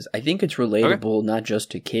 because I think it's relatable not just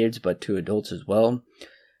to kids, but to adults as well.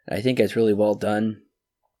 I think it's really well done.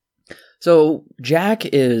 So Jack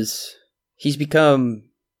he's become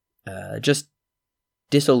just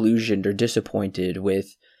disillusioned or disappointed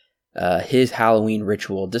with his Halloween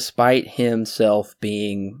ritual, despite himself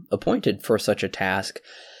being appointed for such a task.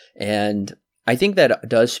 And I think that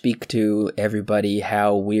does speak to everybody,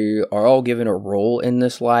 how we are all given a role in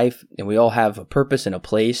this life, and we all have a purpose and a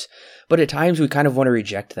place. But at times we kind of want to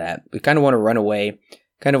reject that. We kind of want to run away,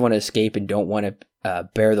 kind of want to escape, and don't want to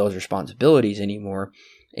bear those responsibilities anymore.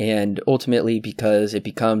 And ultimately, because it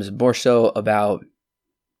becomes more so about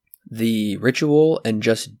the ritual and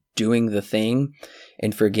just doing the thing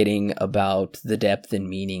and forgetting about the depth and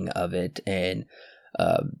meaning of it. And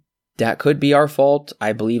that could be our fault.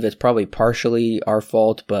 I believe it's probably partially our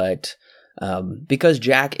fault, but because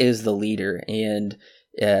Jack is the leader, and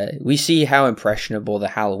we see how impressionable the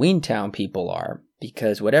Halloween Town people are,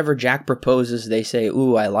 because whatever Jack proposes, they say,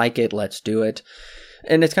 "Ooh, I like it, let's do it."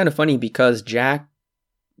 And it's kind of funny because Jack,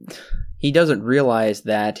 he doesn't realize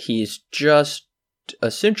that he's just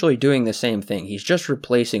essentially doing the same thing. He's just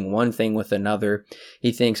replacing one thing with another.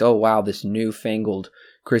 He thinks, "Oh wow, this newfangled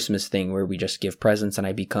Christmas thing where we just give presents and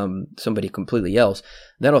I become somebody completely else,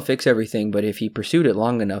 that'll fix everything." But if he pursued it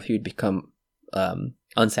long enough, he would become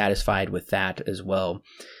unsatisfied with that as well.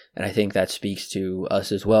 And I think that speaks to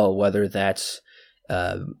us as well, whether that's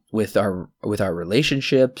with our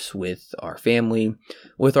relationships, with our family,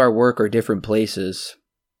 with our work, or different places.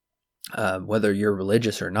 Whether you're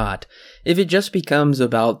religious or not, if it just becomes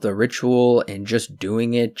about the ritual and just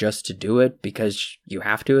doing it just to do it because you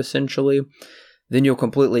have to, essentially, then you'll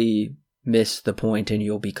completely miss the point and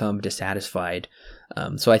you'll become dissatisfied.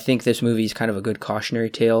 So I think this movie is kind of a good cautionary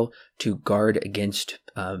tale to guard against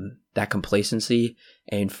that complacency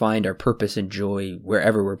and find our purpose and joy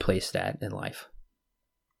wherever we're placed at in life.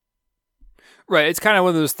 Right. It's kind of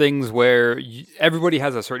one of those things where everybody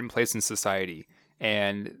has a certain place in society,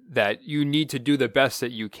 and that you need to do the best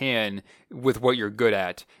that you can with what you're good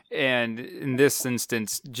at. And in this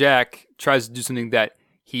instance, Jack tries to do something that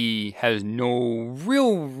he has no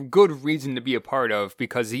real good reason to be a part of,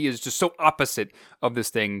 because he is just so opposite of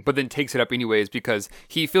this thing, but then takes it up anyways because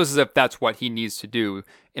he feels as if that's what he needs to do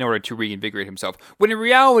in order to reinvigorate himself. When in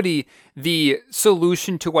reality, the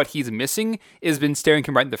solution to what he's missing has been staring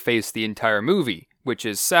him right in the face the entire movie, which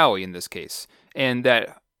is Sally in this case. And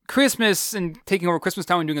that Christmas and taking over Christmas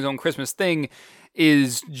Town and doing his own Christmas thing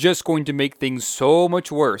is just going to make things so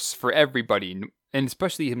much worse for everybody, and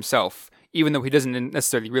especially himself, even though he doesn't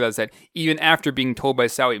necessarily realize that, even after being told by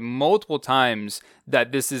Sally multiple times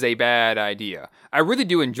that this is a bad idea. I really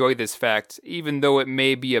do enjoy this fact, even though it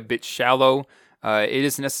may be a bit shallow. It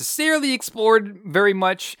isn't necessarily explored very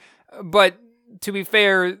much, but to be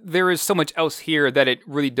fair, there is so much else here that it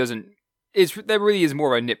really doesn't. That really is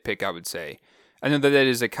more of a nitpick, I would say. I know that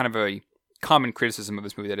is a kind of a common criticism of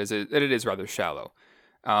this movie, that it is rather shallow.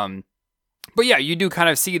 But yeah, you do kind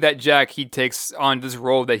of see that Jack, he takes on this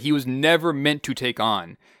role that he was never meant to take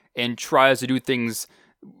on, and tries to do things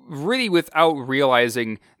really without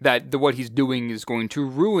realizing that what he's doing is going to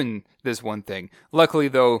ruin this one thing. Luckily,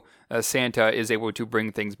 though, Santa is able to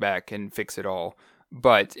bring things back and fix it all.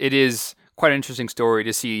 But it is quite an interesting story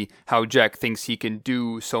to see how Jack thinks he can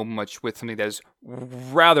do so much with something that is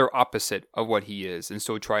rather opposite of what he is, and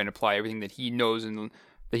so try and apply everything that he knows and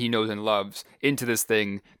loves into this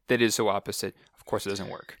thing that is so opposite. Of course, it doesn't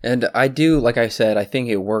work. And I do, like I said, I think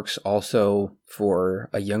it works also for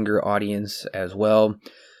a younger audience as well,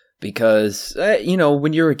 because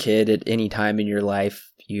when you're a kid, at any time in your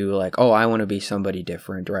life, you like, oh, I want to be somebody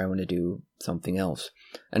different, or I want to do something else.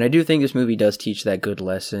 And I do think this movie does teach that good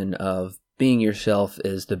lesson of being yourself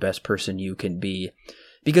is the best person you can be,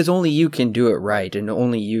 because only you can do it right, and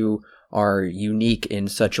only you are unique in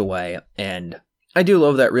such a way. And I do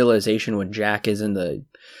love that realization when Jack is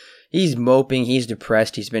he's moping, he's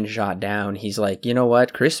depressed, he's been shot down. He's like, you know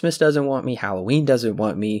what? Christmas doesn't want me, Halloween doesn't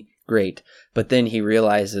want me. Great. But then he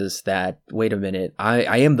realizes that, wait a minute,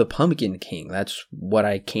 I am the Pumpkin King. That's what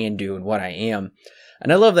I can do and what I am.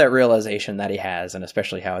 And I love that realization that he has, and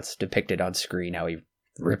especially how it's depicted on screen, how he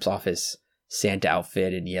rips off his Santa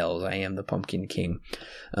outfit and yells, I am the Pumpkin King.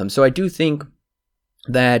 So I do think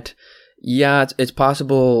that, yeah, it's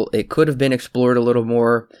possible it could have been explored a little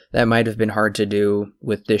more. That might have been hard to do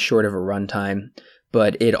with this short of a runtime,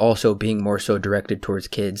 but it also being more so directed towards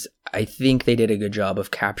kids, I think they did a good job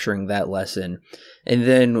of capturing that lesson. And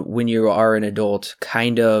then when you are an adult,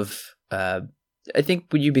 kind of, I think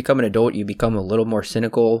when you become an adult, you become a little more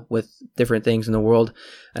cynical with different things in the world.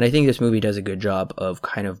 And I think this movie does a good job of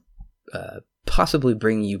kind of possibly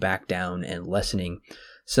bringing you back down and lessening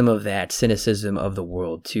some of that cynicism of the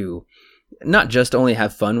world to not just only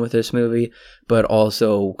have fun with this movie, but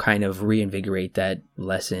also kind of reinvigorate that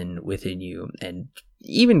lesson within you, and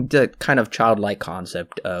even the kind of childlike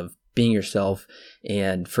concept of being yourself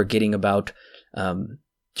and forgetting about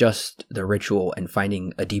just the ritual and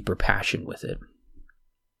finding a deeper passion with it.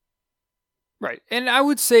 Right. And I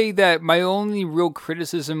would say that my only real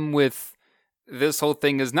criticism with this whole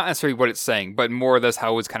thing is not necessarily what it's saying, but more or less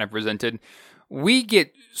how it's kind of presented. We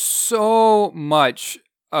get so much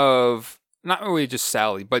of, not really just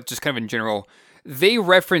Sally, but just kind of in general, they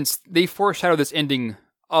foreshadow this ending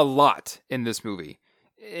a lot in this movie,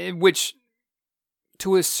 which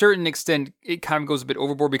to a certain extent, it kind of goes a bit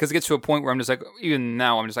overboard, because it gets to a point where I'm just like, even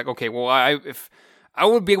now, I'm just like, okay, well, if I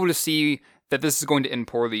would be able to see that this is going to end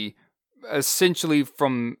poorly, essentially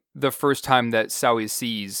from the first time that Sally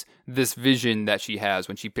sees this vision that she has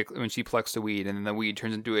when she plucks the weed, and then the weed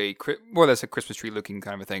turns into more or less a Christmas tree looking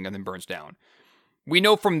kind of a thing, and then burns down. We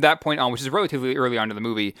know from that point on, which is relatively early on in the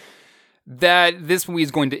movie, that this movie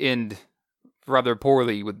is going to end rather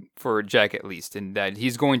poorly for Jack, at least, and that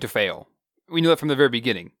he's going to fail. We know that from the very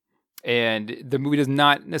beginning. And the movie does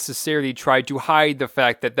not necessarily try to hide the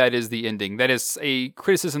fact that that is the ending. That is a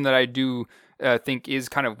criticism that I do think is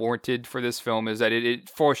kind of warranted for this film, is that it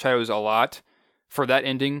foreshadows a lot for that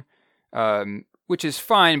ending, which is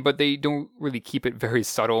fine, but they don't really keep it very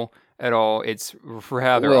subtle at all. It's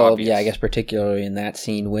rather obvious. Yeah, I guess particularly in that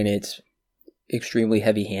scene when it's extremely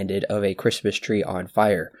heavy-handed of a Christmas tree on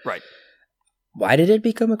fire. Right. Why did it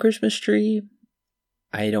become a Christmas tree?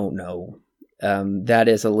 I don't know. That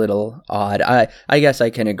is a little odd. I guess I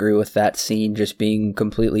can agree with that scene just being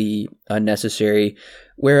completely unnecessary.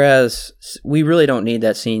 Whereas we really don't need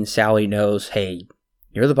that scene. Sally knows, hey,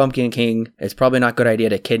 you're the Pumpkin King. It's probably not a good idea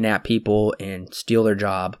to kidnap people and steal their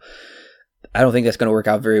job. I don't think that's going to work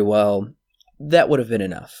out very well. That would have been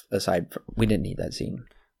enough. We didn't need that scene.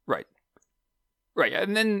 Right. Right.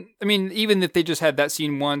 And then, I mean, even if they just had that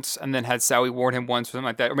scene once and then had Sally warn him once or something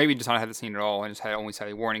like that, or maybe just not had the scene at all and just had only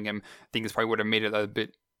Sally warning him, I think this probably would have made it a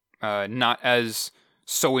bit not as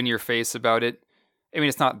so in your face about it. I mean,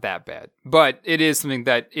 it's not that bad, but it is something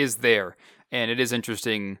that is there. And it is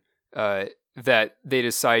interesting that they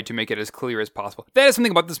decide to make it as clear as possible. That is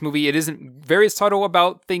something about this movie. It isn't very subtle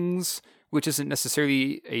about things, which isn't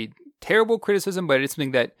necessarily a terrible criticism, but it's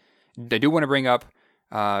something that I do want to bring up.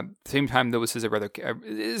 At the same time, though, this is it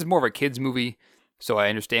is more of a kid's movie, so I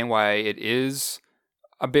understand why it is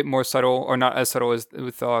a bit more subtle, or not as subtle as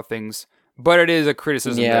with a lot of things, but it is a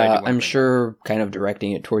criticism. Yeah, I'm sure kind of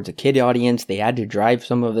directing it towards a kid audience, they had to drive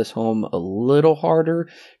some of this home a little harder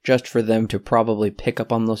just for them to probably pick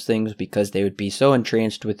up on those things, because they would be so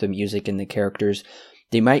entranced with the music and the characters.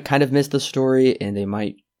 They might kind of miss the story, and they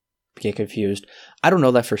might get confused. I don't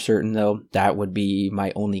know that for certain, though. That would be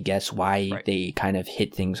my only guess why they kind of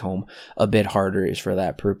hit things home a bit harder, is for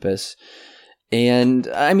that purpose. And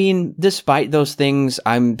I mean, despite those things,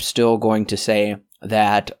 I'm still going to say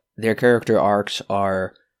that their character arcs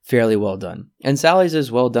are fairly well done. And Sally's is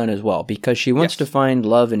well done as well, because she wants to find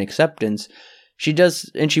love and acceptance. She does,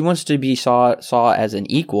 and she wants to be saw as an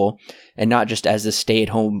equal and not just as a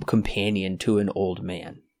stay-at-home companion to an old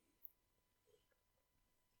man.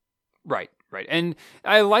 Right. And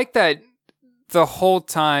I like that the whole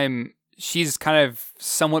time she's kind of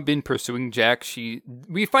somewhat been pursuing Jack.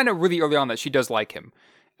 We find out really early on that she does like him.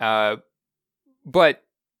 But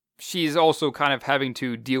she's also kind of having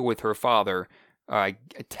to deal with her father,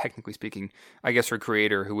 technically speaking, I guess her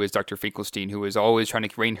creator, who is Dr. Finkelstein, who is always trying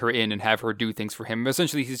to rein her in and have her do things for him.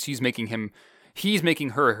 Essentially, he's making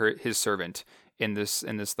her his servant. in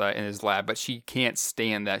his lab, but she can't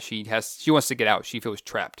stand that. She wants to get out. She feels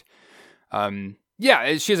trapped.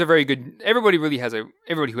 Yeah, she has a very good. Everybody who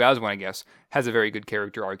has one, I guess, has a very good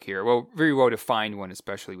character arc here. Well, very well defined one,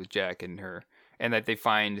 especially with Jack and her, and that they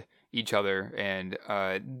find each other. And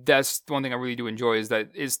that's the one thing I really do enjoy is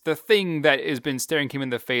the thing that has been staring him in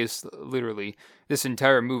the face literally this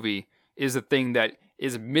entire movie is the thing that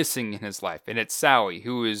is missing in his life, and it's Sally,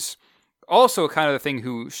 who is also kind of the thing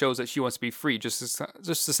who shows that she wants to be free, just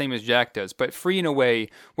the same as Jack does, but free in a way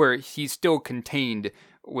where he's still contained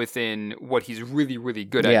within what he's really, really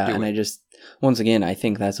good at doing. And once again, I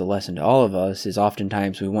think that's a lesson to all of us, is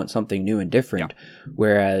oftentimes we want something new and different,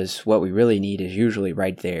 whereas what we really need is usually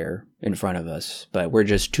right there in front of us, but we're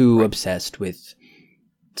just too obsessed with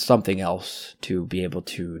something else to be able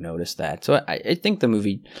to notice that. So I think the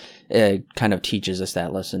movie kind of teaches us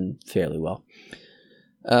that lesson fairly well.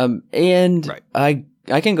 I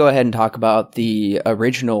can go ahead and talk about the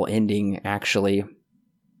original ending, actually.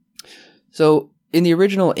 So in the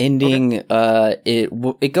original ending,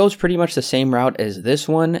 it goes pretty much the same route as this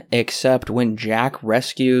one, except when Jack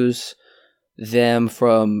rescues them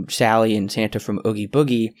from Sally and Santa from Oogie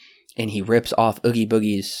Boogie, and he rips off Oogie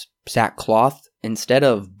Boogie's sackcloth, instead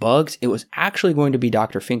of Bugs, it was actually going to be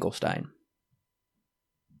Dr. Finkelstein.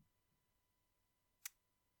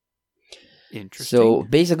 Interesting. So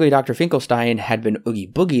basically, Dr. Finkelstein had been Oogie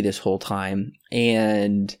Boogie this whole time,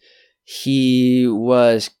 and he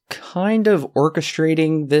was kind of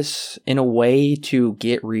orchestrating this in a way to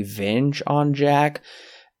get revenge on Jack,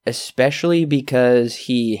 especially because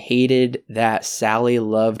he hated that Sally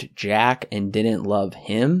loved Jack and didn't love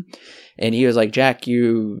him. And he was like, Jack,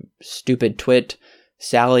 you stupid twit,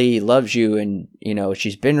 Sally loves you, and, you know,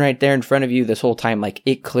 she's been right there in front of you this whole time. Like,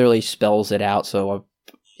 it clearly spells it out, so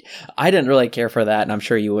I didn't really care for that, and I'm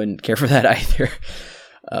sure you wouldn't care for that either.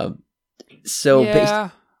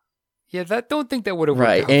 Don't think that would have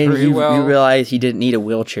worked out and very well. You realize he didn't need a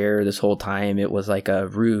wheelchair this whole time. It was like a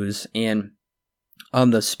ruse. And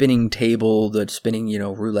on the spinning table,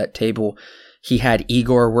 roulette table, he had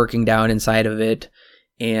Igor working down inside of it,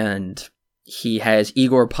 and he has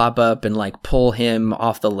Igor pop up and like pull him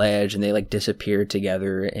off the ledge, and they like disappear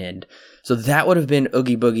together. And so that would have been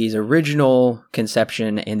Oogie Boogie's original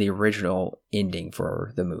conception and the original ending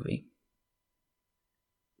for the movie.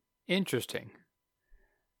 Interesting.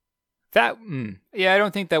 I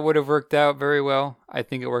don't think that would have worked out very well. I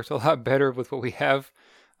think it works a lot better with what we have,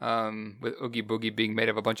 with Oogie Boogie being made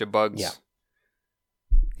of a bunch of bugs.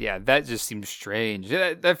 Yeah, that just seems strange.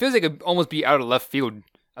 That feels like it would almost be out of left field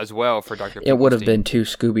as well for Dr. It would have been too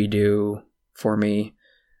Scooby-Doo for me.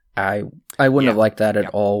 I wouldn't have liked that at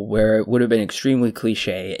all, where it would have been extremely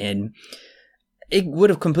cliche, and it would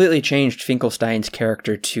have completely changed Finkelstein's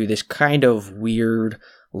character to this kind of weird,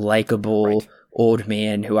 likable old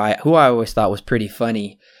man who I always thought was pretty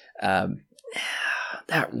funny.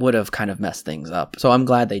 That would have kind of messed things up. So I'm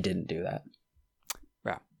glad they didn't do that.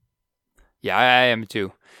 Yeah, I am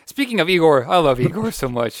too. Speaking of Igor, I love Igor so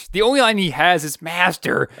much. The only line he has is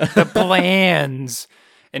 "Master, the plans,"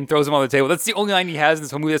 and throws him on the table. That's the only line he has in this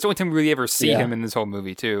whole movie. That's the only time we really ever see him in this whole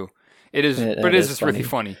movie too. It is just really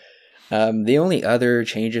funny. The only other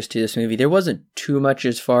changes to this movie, there wasn't too much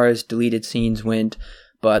as far as deleted scenes went,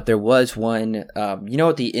 but there was one. At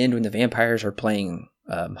the end when the vampires are playing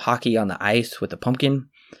hockey on the ice with the pumpkin.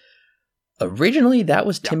 Originally, that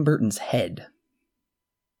was Tim Burton's head.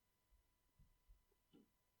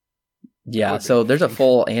 Yeah, so there's a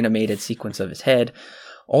full animated sequence of his head.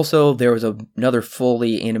 Also, there was another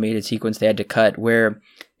fully animated sequence they had to cut where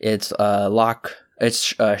it's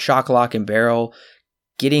Shock, Lock, and Barrel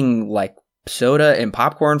getting like soda and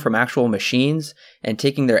popcorn from actual machines and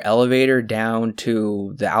taking their elevator down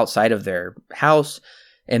to the outside of their house.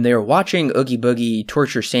 And they were watching Oogie Boogie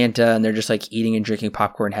torture Santa, and they're just like eating and drinking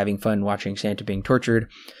popcorn, having fun watching Santa being tortured.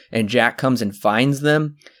 And Jack comes and finds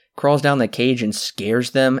them, crawls down the cage and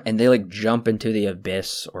scares them, and they like jump into the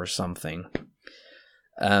abyss or something.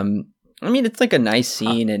 It's like a nice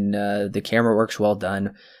scene, and the camera work's well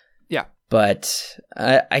done. Yeah. But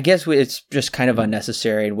I guess it's just kind of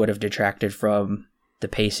unnecessary and would have detracted from the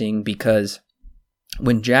pacing, because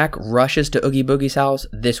when Jack rushes to Oogie Boogie's house,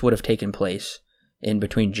 this would have taken place in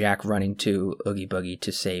between Jack running to Oogie Boogie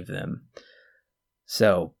to save them.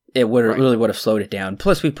 So it really would have slowed it down.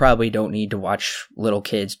 Plus, we probably don't need to watch little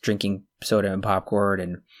kids drinking soda and popcorn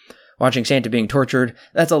and watching Santa being tortured.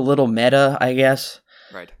 That's a little meta, I guess.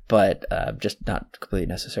 Right. But just not completely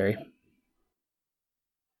necessary.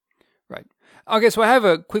 Right. Okay, so I have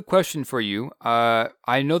a quick question for you.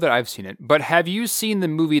 I know that I've seen it, but have you seen the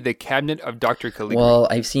movie The Cabinet of Dr. Caligari? Well,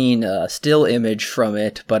 I've seen a still image from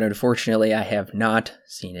it, but unfortunately I have not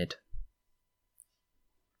seen it.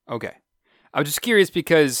 Okay. I was just curious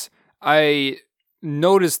because I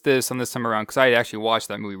noticed this on this time around because I actually watched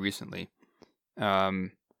that movie recently.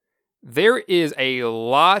 There is a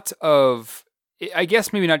lot of, I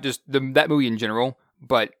guess maybe not just that movie in general,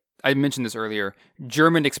 but I mentioned this earlier.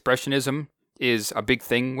 German expressionism is a big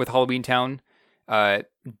thing with Halloween Town. The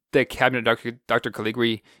Cabinet of Dr.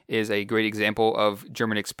 Caligari is a great example of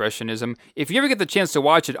German expressionism. If you ever get the chance to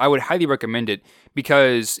watch it, I would highly recommend it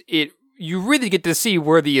because you really get to see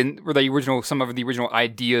where some of the original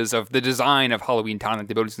ideas of the design of Halloween Town and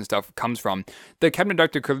the buildings and stuff comes from. The Cabinet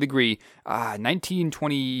of Dr. Caligari,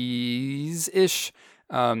 1920s-ish.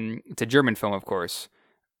 It's a German film, of course.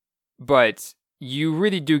 But you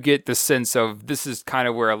really do get the sense of this is kind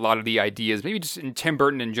of where a lot of the ideas, maybe just in Tim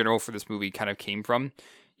Burton in general for this movie, kind of came from.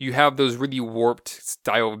 You have those really warped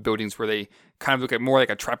style of buildings where they kind of look at more like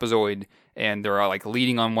a trapezoid and they're like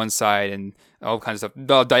leading on one side and all kinds of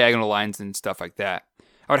stuff, diagonal lines and stuff like that.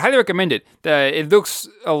 I would highly recommend it. It looks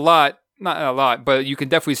not a lot, but you can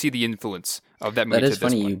definitely see the influence of that movie. That is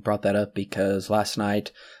funny you brought that up because last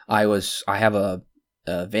night I have a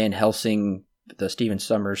Van Helsing, the Stephen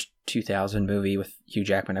Sommers 2000 movie with Hugh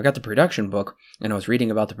Jackman. I got the production book and I was reading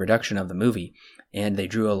about the production of the movie, and they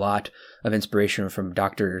drew a lot of inspiration from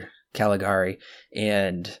Dr. Caligari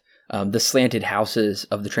and the slanted houses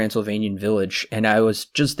of the Transylvanian village. And I was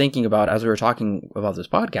just thinking about, as we were talking about this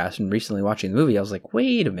podcast and recently watching the movie, I was like,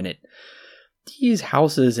 wait a minute. These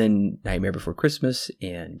houses in Nightmare Before Christmas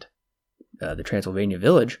and the Transylvania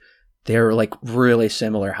village, they're like really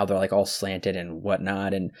similar, how they're like all slanted and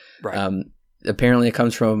whatnot. And right. Apparently it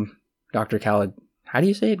comes from Dr. How do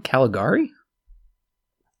you say it? Caligari?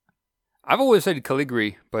 I've always said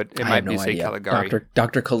Caligari, but it might be say Caligari.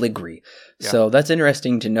 Dr. Caligari. Yeah. So that's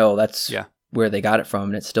interesting to know. That's where they got it from,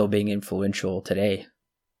 and it's still being influential today.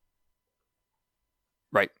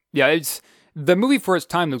 Right. Yeah, the movie for its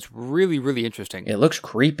time looks really, really interesting. It looks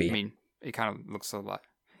creepy. I mean, it kind of looks a lot.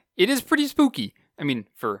 It is pretty spooky. I mean,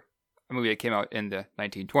 for a movie that came out in the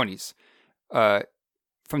 1920s.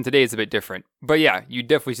 From today, it's a bit different. But yeah, you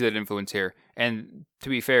definitely see that influence here. And to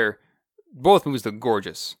be fair, both movies look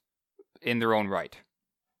gorgeous in their own right.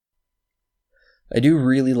 I do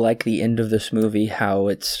really like the end of this movie, how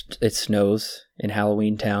it snows in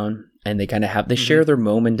Halloween Town, and they kind of share their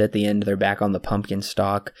moment at the end. They're back on the pumpkin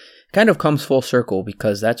stalk. It kind of comes full circle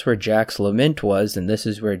because that's where Jack's lament was, and this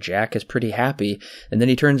is where Jack is pretty happy. And then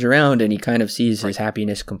he turns around and he kind of sees his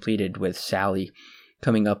happiness completed with Sally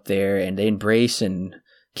coming up there, and they embrace and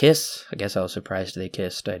kiss. I guess I was surprised they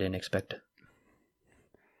kissed. I didn't expect it.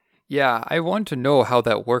 Yeah, I want to know how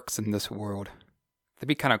that works in this world. That'd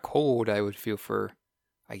be kind of cold, I would feel, for,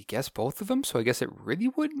 I guess, both of them, so I guess it really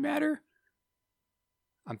wouldn't matter?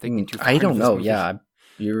 I'm thinking too far. I don't know, yeah.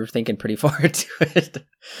 You're thinking pretty far into it.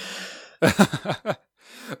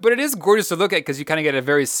 But it is gorgeous to look at because you kind of get a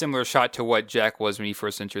very similar shot to what Jack was when he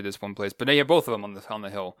first entered this one place. But now you have both of them on the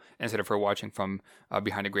hill instead of her watching from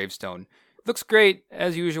behind a gravestone. Looks great,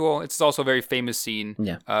 as usual. It's also a very famous scene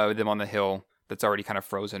with them on the hill that's already kind of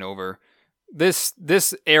frozen over. This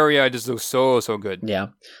area just looks so good. Yeah.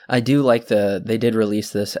 I do like they did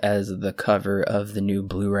release this as the cover of the new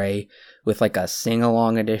Blu-ray with like a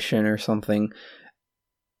sing-along edition or something.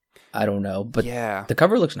 I don't know, but the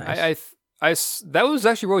cover looks nice. That was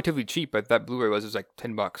actually relatively cheap, but that Blu-ray was like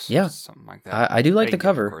 $10. Yeah. Something like that. I do like the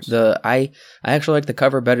cover. I actually like the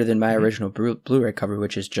cover better than my original Blu-ray cover,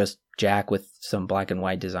 which is just Jack with some black and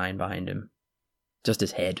white design behind him. Just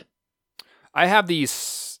his head. I have the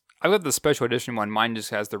special edition one. Mine just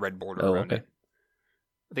has the red border around it.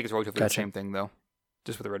 I think it's relatively the same thing, though.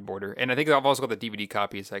 Just with the red border. And I think I've also got the DVD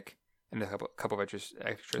copies, like, and a couple of extra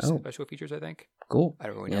special features, I think. Cool. I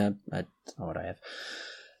don't really know. Yeah, that's not what I have.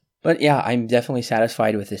 But yeah, I'm definitely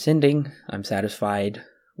satisfied with this ending. I'm satisfied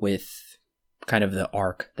with kind of the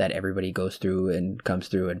arc that everybody goes through and comes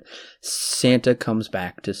through, and Santa comes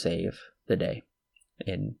back to save the day.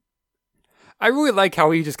 And I really like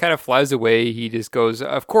how he just kind of flies away. He just goes,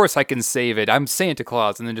 "Of course I can save it. I'm Santa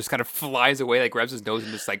Claus," and then just kind of flies away, like grabs his nose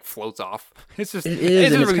and just like floats off. It's just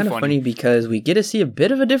it's really kind of funny because we get to see a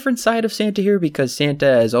bit of a different side of Santa here, because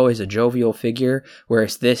Santa is always a jovial figure,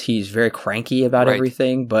 whereas he's very cranky about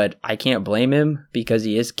everything. But I can't blame him because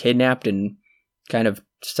he is kidnapped and kind of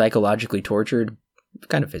psychologically tortured,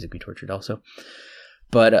 kind of physically tortured also.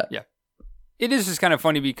 But yeah. It is just kind of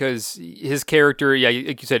funny because his character,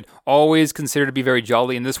 like you said, always considered to be very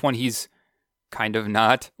jolly. In this one, he's kind of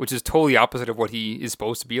not, which is totally opposite of what he is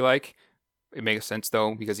supposed to be like. It makes sense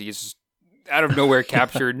though, because he is just out of nowhere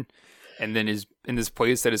captured and then is in this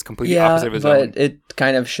place that is completely opposite of his own. But it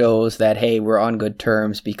kind of shows that, hey, we're on good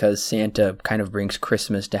terms because Santa kind of brings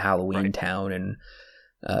Christmas to Halloween Town, and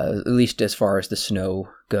at least as far as the snow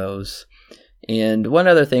goes. And one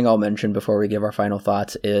other thing I'll mention before we give our final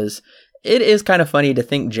thoughts is, it is kind of funny to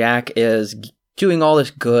think Jack is doing all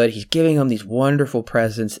this good. He's giving them these wonderful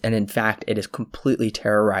presents, and in fact, it is completely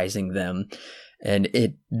terrorizing them.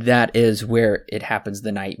 And that is where it happens.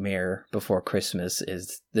 The Nightmare Before Christmas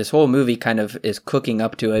is, this whole movie kind of is cooking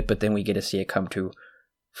up to it, but then we get to see it come to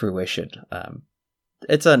fruition.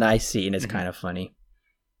 It's a nice scene. It's kind of funny.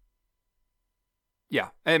 Yeah,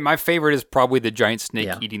 and my favorite is probably the giant snake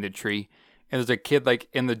eating the tree. And there's a kid like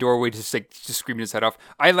in the doorway just screaming his head off.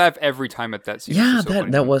 I laugh every time at that scene. Yeah,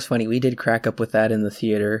 that was funny. We did crack up with that in the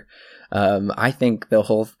theater. I think the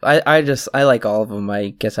whole I like all of them. I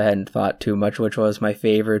guess I hadn't thought too much which was my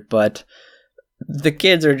favorite, but the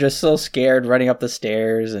kids are just so scared running up the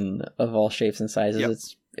stairs and of all shapes and sizes. Yep.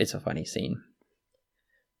 It's a funny scene.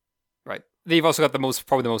 Right. They've also got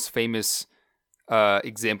probably the most famous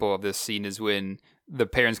example of this scene is when the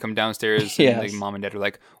parents come downstairs and the mom and dad are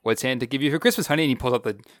like, "What's Santa give you for Christmas, honey?" And he pulls out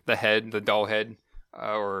the head, the doll head,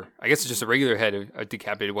 or I guess it's just a regular head, a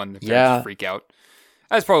decapitated one. The parents freak out.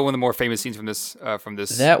 That's probably one of the more famous scenes from this.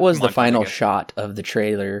 That was the final shot of the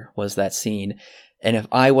trailer, was that scene. And if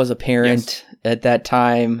I was a parent at that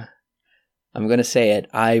time, I'm gonna say it,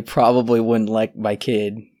 I probably wouldn't let my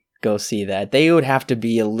kid go see that. They would have to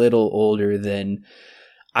be a little older than.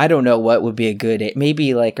 I don't know what would be a good,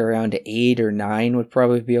 maybe like around 8 or 9 would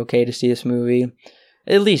probably be okay to see this movie.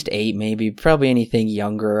 At least 8, maybe. Probably anything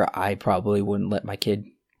younger, I probably wouldn't let my kid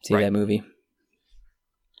see that movie.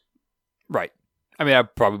 Right. I mean,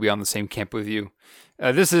 I'd probably be on the same camp with you.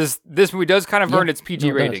 This movie does kind of earn its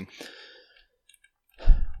PG rating.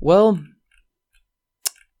 Well,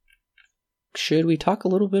 should we talk a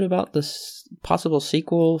little bit about this possible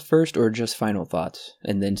sequel first, or just final thoughts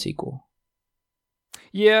and then sequel?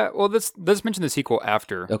 Yeah, well, let's mention the sequel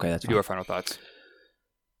after. Okay, that's do our final thoughts.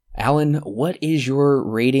 Alan, what is your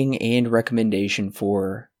rating and recommendation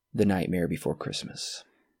for The Nightmare Before Christmas?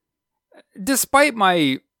 Despite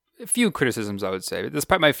my few criticisms, I would say,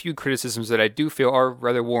 that I do feel are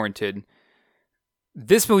rather warranted,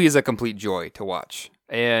 this movie is a complete joy to watch.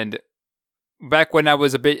 And back when I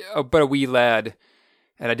was a wee lad,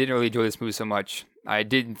 and I didn't really enjoy this movie so much, I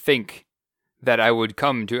didn't think that I would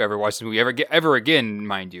come to ever watch this movie ever again,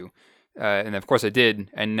 mind you. And of course I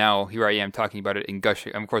did, and now here I am talking about it and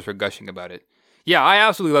gushing. Of course we're gushing about it. Yeah, I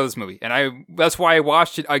absolutely love this movie, and that's why I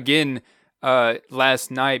watched it again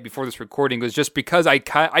last night before this recording, was just because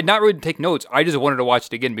I'd not really take notes. I just wanted to watch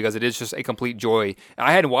it again because it is just a complete joy.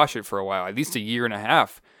 I hadn't watched it for a while, at least a year and a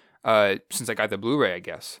half, since I got the Blu-ray, I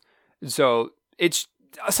guess. So it's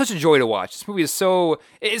such a joy to watch. This movie is so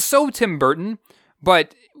Tim Burton,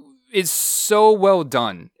 but it's so well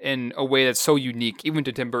done in a way that's so unique, even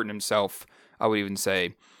to Tim Burton himself, I would even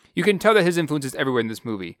say. You can tell that his influence is everywhere in this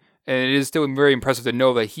movie, and it is still very impressive to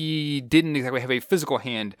know that he didn't exactly have a physical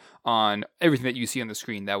hand on everything that you see on the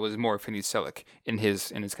screen. That was more Finney Selleck and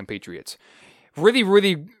his compatriots. Really,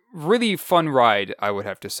 really, really fun ride, I would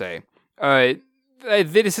have to say.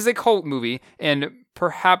 This is a cult movie, and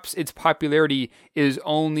perhaps its popularity is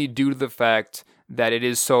only due to the fact that it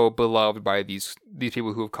is so beloved by these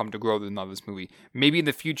people who have come to grow to love this movie. Maybe in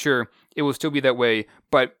the future it will still be that way,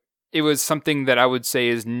 but it was something that I would say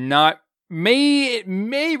is not, it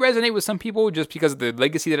may resonate with some people just because of the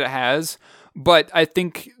legacy that it has, but I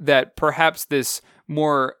think that perhaps this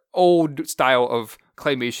more old style of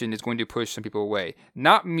claymation is going to push some people away.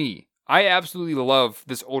 Not me. I absolutely love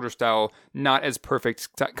this older style, not as perfect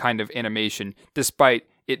kind of animation, despite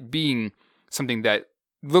it being something that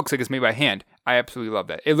looks like it's made by hand. I absolutely love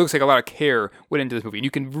that. It looks like a lot of care went into this movie, and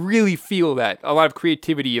you can really feel that. A lot of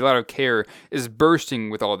creativity, a lot of care is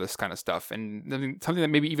bursting with all this kind of stuff, and something that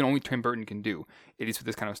maybe even only Tim Burton can do, at least with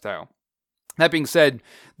this kind of style. That being said,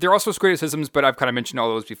 there are also criticisms, but I've kind of mentioned all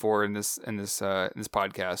those before in this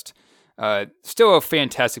podcast. Still a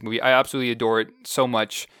fantastic movie. I absolutely adore it so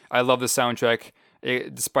much. I love the soundtrack,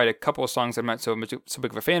 despite a couple of songs I'm not so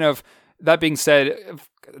big of a fan of. That being said,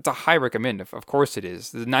 it's a high recommend. Of course it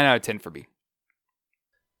is. It's a 9 out of 10 for me.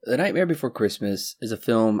 The Nightmare Before Christmas is a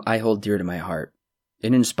film I hold dear to my heart.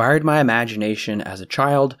 It inspired my imagination as a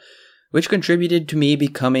child, which contributed to me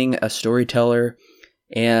becoming a storyteller.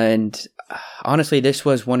 And honestly, this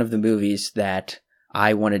was one of the movies that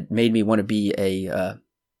made me want to be a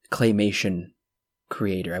claymation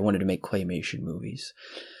creator. I wanted to make claymation movies.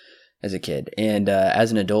 as a kid. And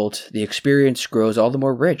as an adult, the experience grows all the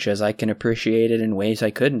more rich as I can appreciate it in ways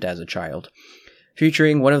I couldn't as a child.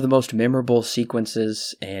 Featuring one of the most memorable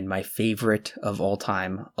sequences and my favorite of all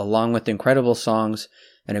time, along with incredible songs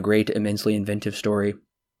and a great, immensely inventive story.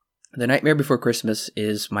 The Nightmare Before Christmas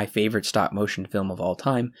is my favorite stop-motion film of all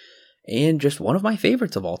time, and just one of my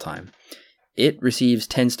favorites of all time. It receives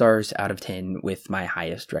 10 stars out of 10 with my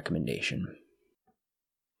highest recommendation.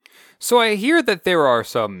 So I hear that there are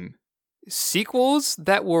some sequels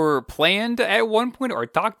that were planned at one point or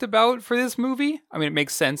talked about for this movie. I mean, it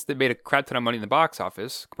makes sense. They made a crap ton of money in the box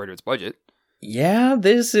office compared to its budget. Yeah,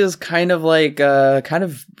 this is kind of like,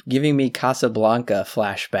 giving me Casablanca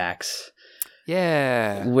flashbacks.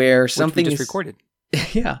 Yeah. Where something is recorded.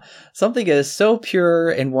 Yeah, something is so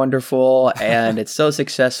pure and wonderful and it's so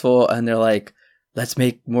successful and they're like, let's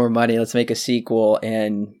make more money, let's make a sequel.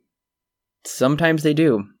 And sometimes they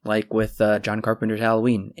do, like with John Carpenter's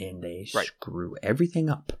Halloween, and they screw everything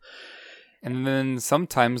up. And then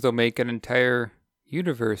sometimes they'll make an entire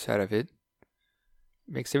universe out of it.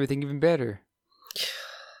 Makes everything even better.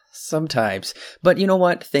 Sometimes. But you know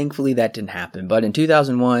what? Thankfully that didn't happen. But in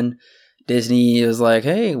 2001... Disney was like,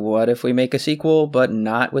 hey, what if we make a sequel, but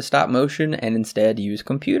not with stop motion and instead use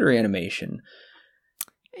computer animation?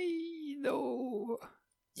 No.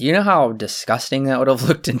 You know how disgusting that would have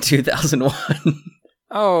looked in 2001?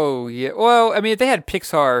 Oh, yeah. Well, I mean, if they had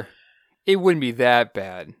Pixar, it wouldn't be that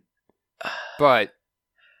bad. But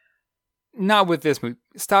not with this movie.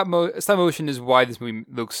 Stop motion is why this movie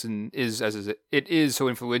looks and is as it is so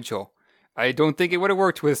influential. I don't think it would have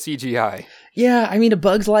worked with CGI. Yeah, I mean, A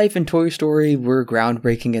Bug's Life and Toy Story were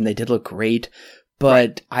groundbreaking and they did look great.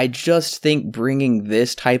 But I just think bringing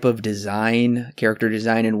this type of design, character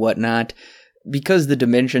design and whatnot, because the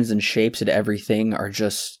dimensions and shapes and everything are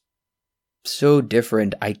just so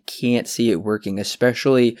different, I can't see it working,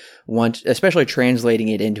 especially translating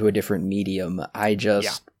it into a different medium. I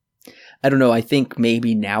don't know. I think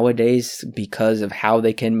maybe nowadays, because of how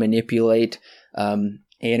they can manipulate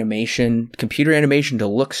computer animation to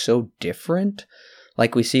look so different,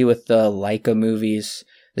 like we see with the Laika movies.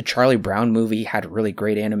 The Charlie Brown movie had really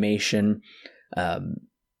great animation. And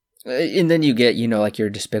then you get, like your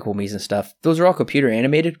Despicable Me's and stuff. Those are all computer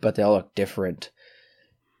animated, but they all look different.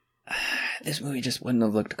 This movie just wouldn't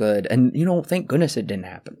have looked good. And, thank goodness it didn't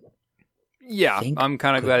happen. Yeah, I'm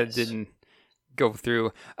kind of glad it didn't go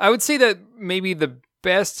through. I would say that maybe the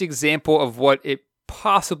best example of what it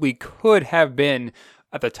possibly could have been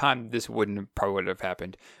at the time this probably would have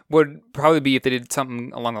happened would probably be if they did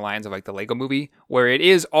something along the lines of like the Lego movie, where it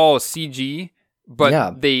is all CG,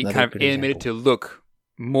 but they kind of animated to look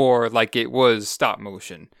more like it was stop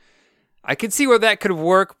motion. I could see where that could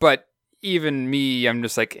work, but even me, I'm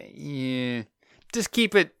just like, yeah, just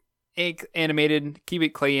keep it animated, keep it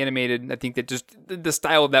clay animated. I think that just the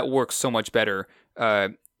style of that works so much better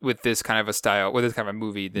with this kind of a style, with this kind of a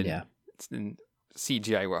movie than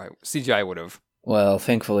CGI would have. Well,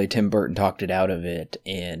 thankfully, Tim Burton talked it out of it,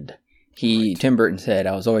 and Tim Burton said,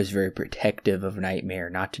 I was always very protective of Nightmare,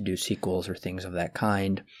 not to do sequels or things of that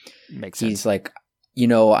kind. Makes sense. He's like,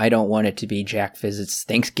 I don't want it to be Jack Visits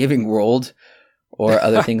Thanksgiving World or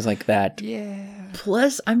other things like that. Yeah.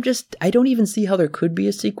 Plus, I don't even see how there could be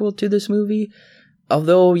a sequel to this movie.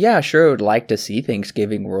 Although, yeah, sure, I would like to see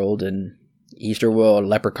Thanksgiving World and Easter World,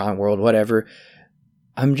 Leprechaun World, whatever.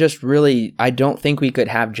 I don't think we could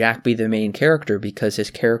have Jack be the main character because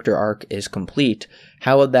his character arc is complete.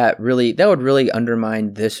 How would that would really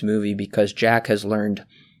undermine this movie, because Jack he's learned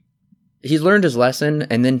his lesson,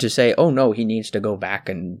 and then to say, oh no, he needs to go back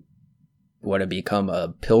and become a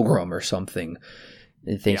pilgrim or something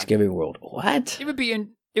in Thanksgiving World. What? It would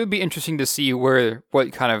be interesting to see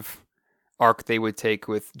what kind of arc they would take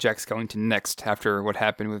with Jack Skellington next after what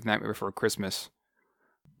happened with Nightmare Before Christmas.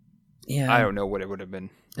 Yeah, I don't know what it would have been.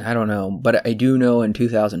 I don't know, but I do know in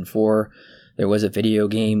 2004 there was a video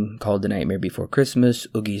game called The Nightmare Before Christmas,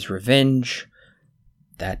 Oogie's Revenge.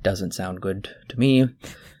 That doesn't sound good to me.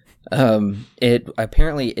 It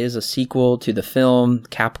apparently is a sequel to the film.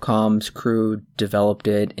 Capcom's crew developed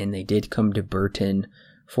it, and they did come to Burton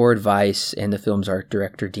for advice and the film's art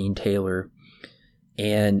director, Dean Taylor.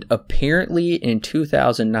 And apparently in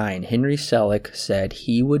 2009, Henry Selick said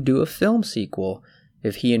he would do a film sequel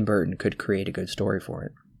if he and Burton could create a good story for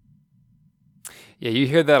it. Yeah, you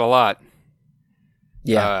hear that a lot.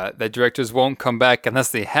 Yeah. That directors won't come back unless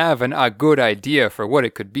they have a good idea for what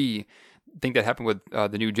it could be. I think that happened with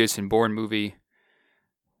the new Jason Bourne movie.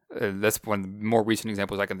 That's one of the more recent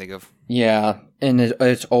examples I can think of. Yeah, and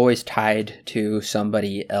it's always tied to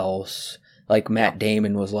somebody else. Like Matt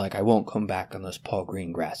Damon was like, I won't come back unless Paul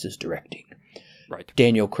Greengrass is directing. Right.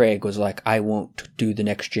 Daniel Craig was like, I won't do the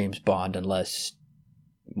next James Bond unless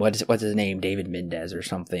what's his name, David Mendez or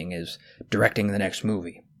something, is directing the next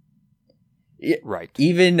movie. Right.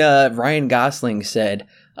 Even Ryan Gosling said,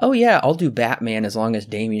 "Oh yeah, I'll do Batman as long as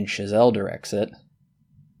Damien Chazelle directs it."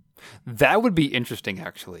 That would be interesting,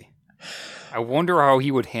 actually. I wonder how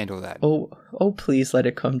he would handle that. Oh, please let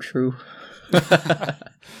it come true.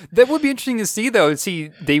 That would be interesting to see, though. To see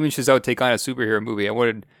Damien Chazelle take on a superhero movie.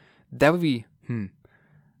 That would be.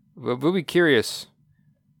 We'll be curious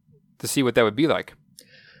to see what that would be like.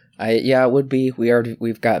 Yeah, it would be.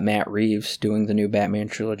 We've got Matt Reeves doing the new Batman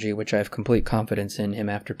trilogy, which I have complete confidence in him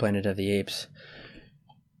after Planet of the Apes.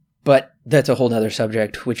 But that's a whole nother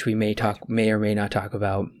subject, which we may or may not talk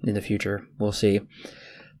about in the future. We'll see.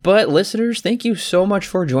 But listeners, thank you so much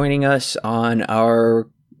for joining us on our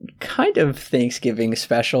kind of Thanksgiving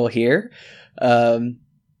special here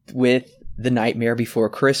with The Nightmare Before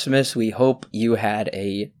Christmas. We hope you had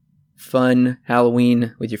a fun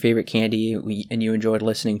Halloween with your favorite candy and you enjoyed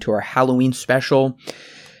listening to our Halloween special.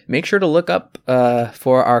 Make sure to look up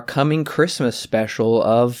for our coming Christmas special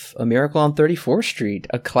of A Miracle on 34th Street,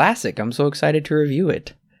 a classic. I'm so excited to review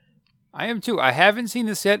it. I am too. I haven't seen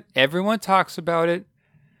this yet. Everyone talks about it.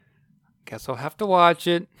 Guess I'll have to watch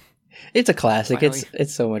it. It's a classic. Finally.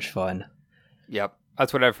 It's so much fun. Yep,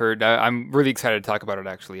 that's what I've heard. I'm really excited to talk about it,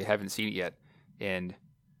 actually. I haven't seen it yet. And,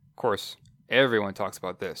 of course, everyone talks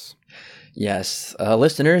about this. Yes.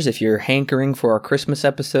 Listeners, if you're hankering for our Christmas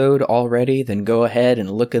episode already, then go ahead and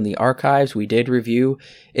look in the archives. We did review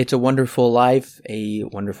It's a Wonderful Life, a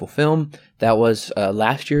wonderful film. That was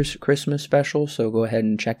last year's Christmas special, so go ahead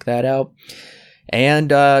and check that out. And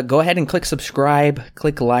go ahead and click subscribe,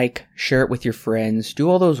 click like, share it with your friends. Do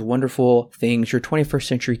all those wonderful things. You're 21st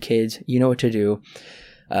century kids. You know what to do.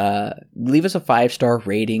 Leave us a 5-star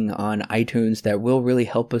rating on iTunes. That will really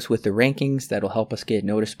help us with the rankings. That'll help us get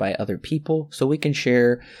noticed by other people so we can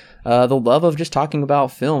share the love of just talking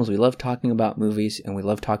about films. We love talking about movies and we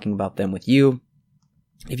love talking about them with you.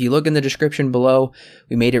 If you look in the description below,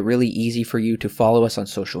 we made it really easy for you to follow us on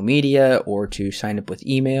social media or to sign up with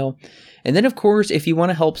email. And then, of course, if you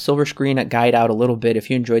want to help Silver Screen Guide out a little bit,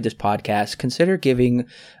 if you enjoyed this podcast, consider giving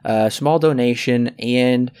a small donation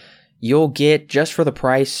and you'll get, just for the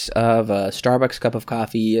price of a Starbucks cup of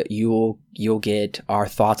coffee, you'll get our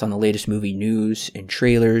thoughts on the latest movie news and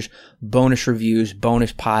trailers, bonus reviews,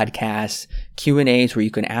 bonus podcasts, Q&As where you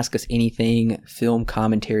can ask us anything, film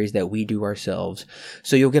commentaries that we do ourselves.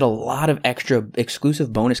 So you'll get a lot of extra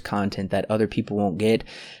exclusive bonus content that other people won't get.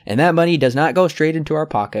 And that money does not go straight into our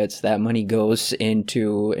pockets. That money goes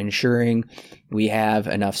into ensuring we have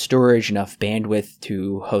enough storage, enough bandwidth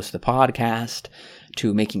to host the podcast,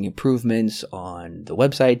 to making improvements on the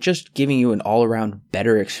website, just giving you an all-around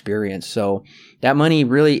better experience. So that money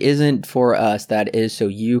really isn't for us. That is so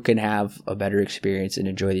you can have a better experience and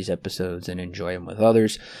enjoy these episodes and enjoy them with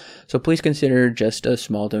others. So please consider just a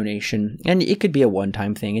small donation. And it could be a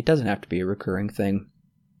one-time thing. It doesn't have to be a recurring thing.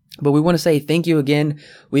 But we want to say thank you again.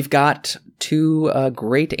 We've got 2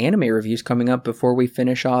 great anime reviews coming up before we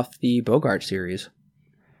finish off the Bogart series.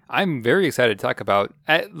 I'm very excited to talk about...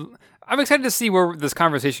 I'm excited to see where this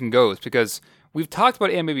conversation goes because we've talked about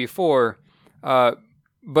anime before,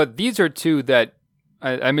 but these are 2 that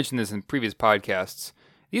I mentioned this in previous podcasts.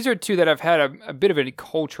 These are 2 that have had a bit of a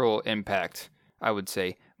cultural impact, I would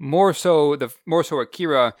say. More so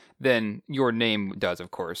Akira than Your Name does,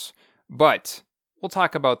 of course. But we'll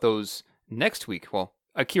talk about those next week. Well,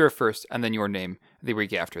 Akira first, and then Your Name the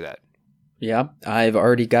week after that. Yeah, I've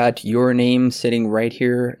already got Your Name sitting right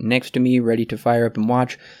here next to me, ready to fire up and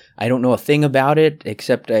watch. I don't know a thing about it,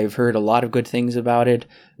 except I've heard a lot of good things about it.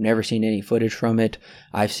 Never seen any footage from it.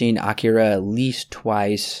 I've seen Akira at least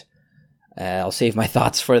twice. I'll save my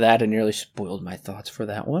thoughts for that. I nearly spoiled my thoughts for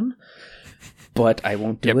that one, but I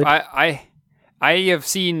won't do it. I have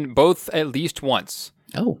seen both at least once.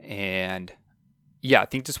 Oh. And yeah, I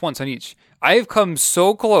think just once on each. I have come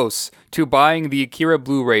so close to buying the Akira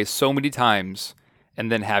Blu-ray so many times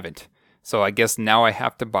and then haven't. So I guess now I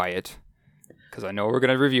have to buy it. Because I know we're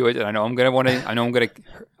gonna review it, and I know I'm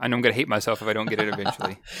gonna hate myself if I don't get it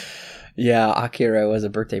eventually. Yeah, Akira was a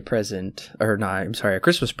birthday present, or no, I'm sorry, a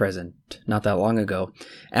Christmas present not that long ago.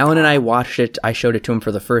 Alan and I watched it. I showed it to him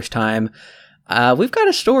for the first time. We've got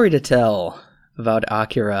a story to tell about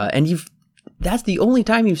Akira, and that's the only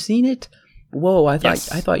time you've seen it? Whoa, I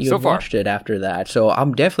thought you had watched it after that. So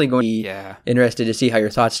I'm definitely going to be interested to see how your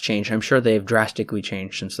thoughts change. I'm sure they've drastically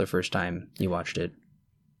changed since the first time you watched it.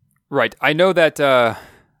 Right. I know that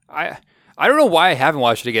I don't know why I haven't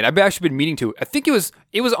watched it again. I've actually been meaning to. I think it was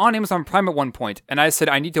on Amazon Prime at one point, and I said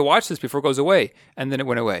I need to watch this before it goes away, and then it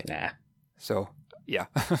went away. Nah. So Yeah.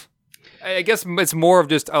 I guess it's more of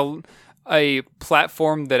just a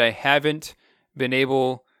platform that I haven't been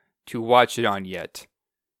able to watch it on yet.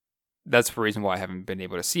 That's the reason why I haven't been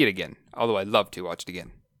able to see it again, although I'd love to watch it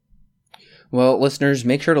again. Well, listeners,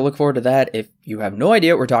 make sure to look forward to that. If you have no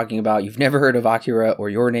idea what we're talking about, you've never heard of Akira or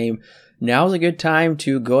Your Name, now's a good time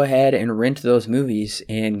to go ahead and rent those movies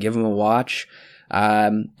and give them a watch. I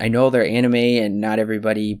know they're anime and not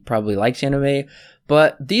everybody probably likes anime,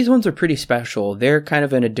 but these ones are pretty special. They're kind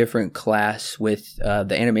of in a different class with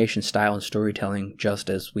the animation style and storytelling, just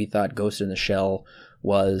as we thought Ghost in the Shell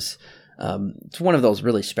was. It's one of those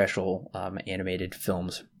really special animated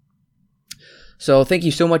films. So thank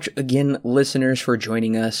you so much again, listeners, for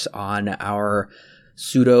joining us on our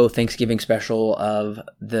pseudo Thanksgiving special of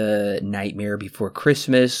The Nightmare Before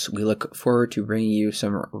Christmas. We look forward to bringing you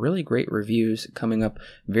some really great reviews coming up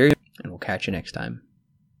very soon, and we'll catch you next time.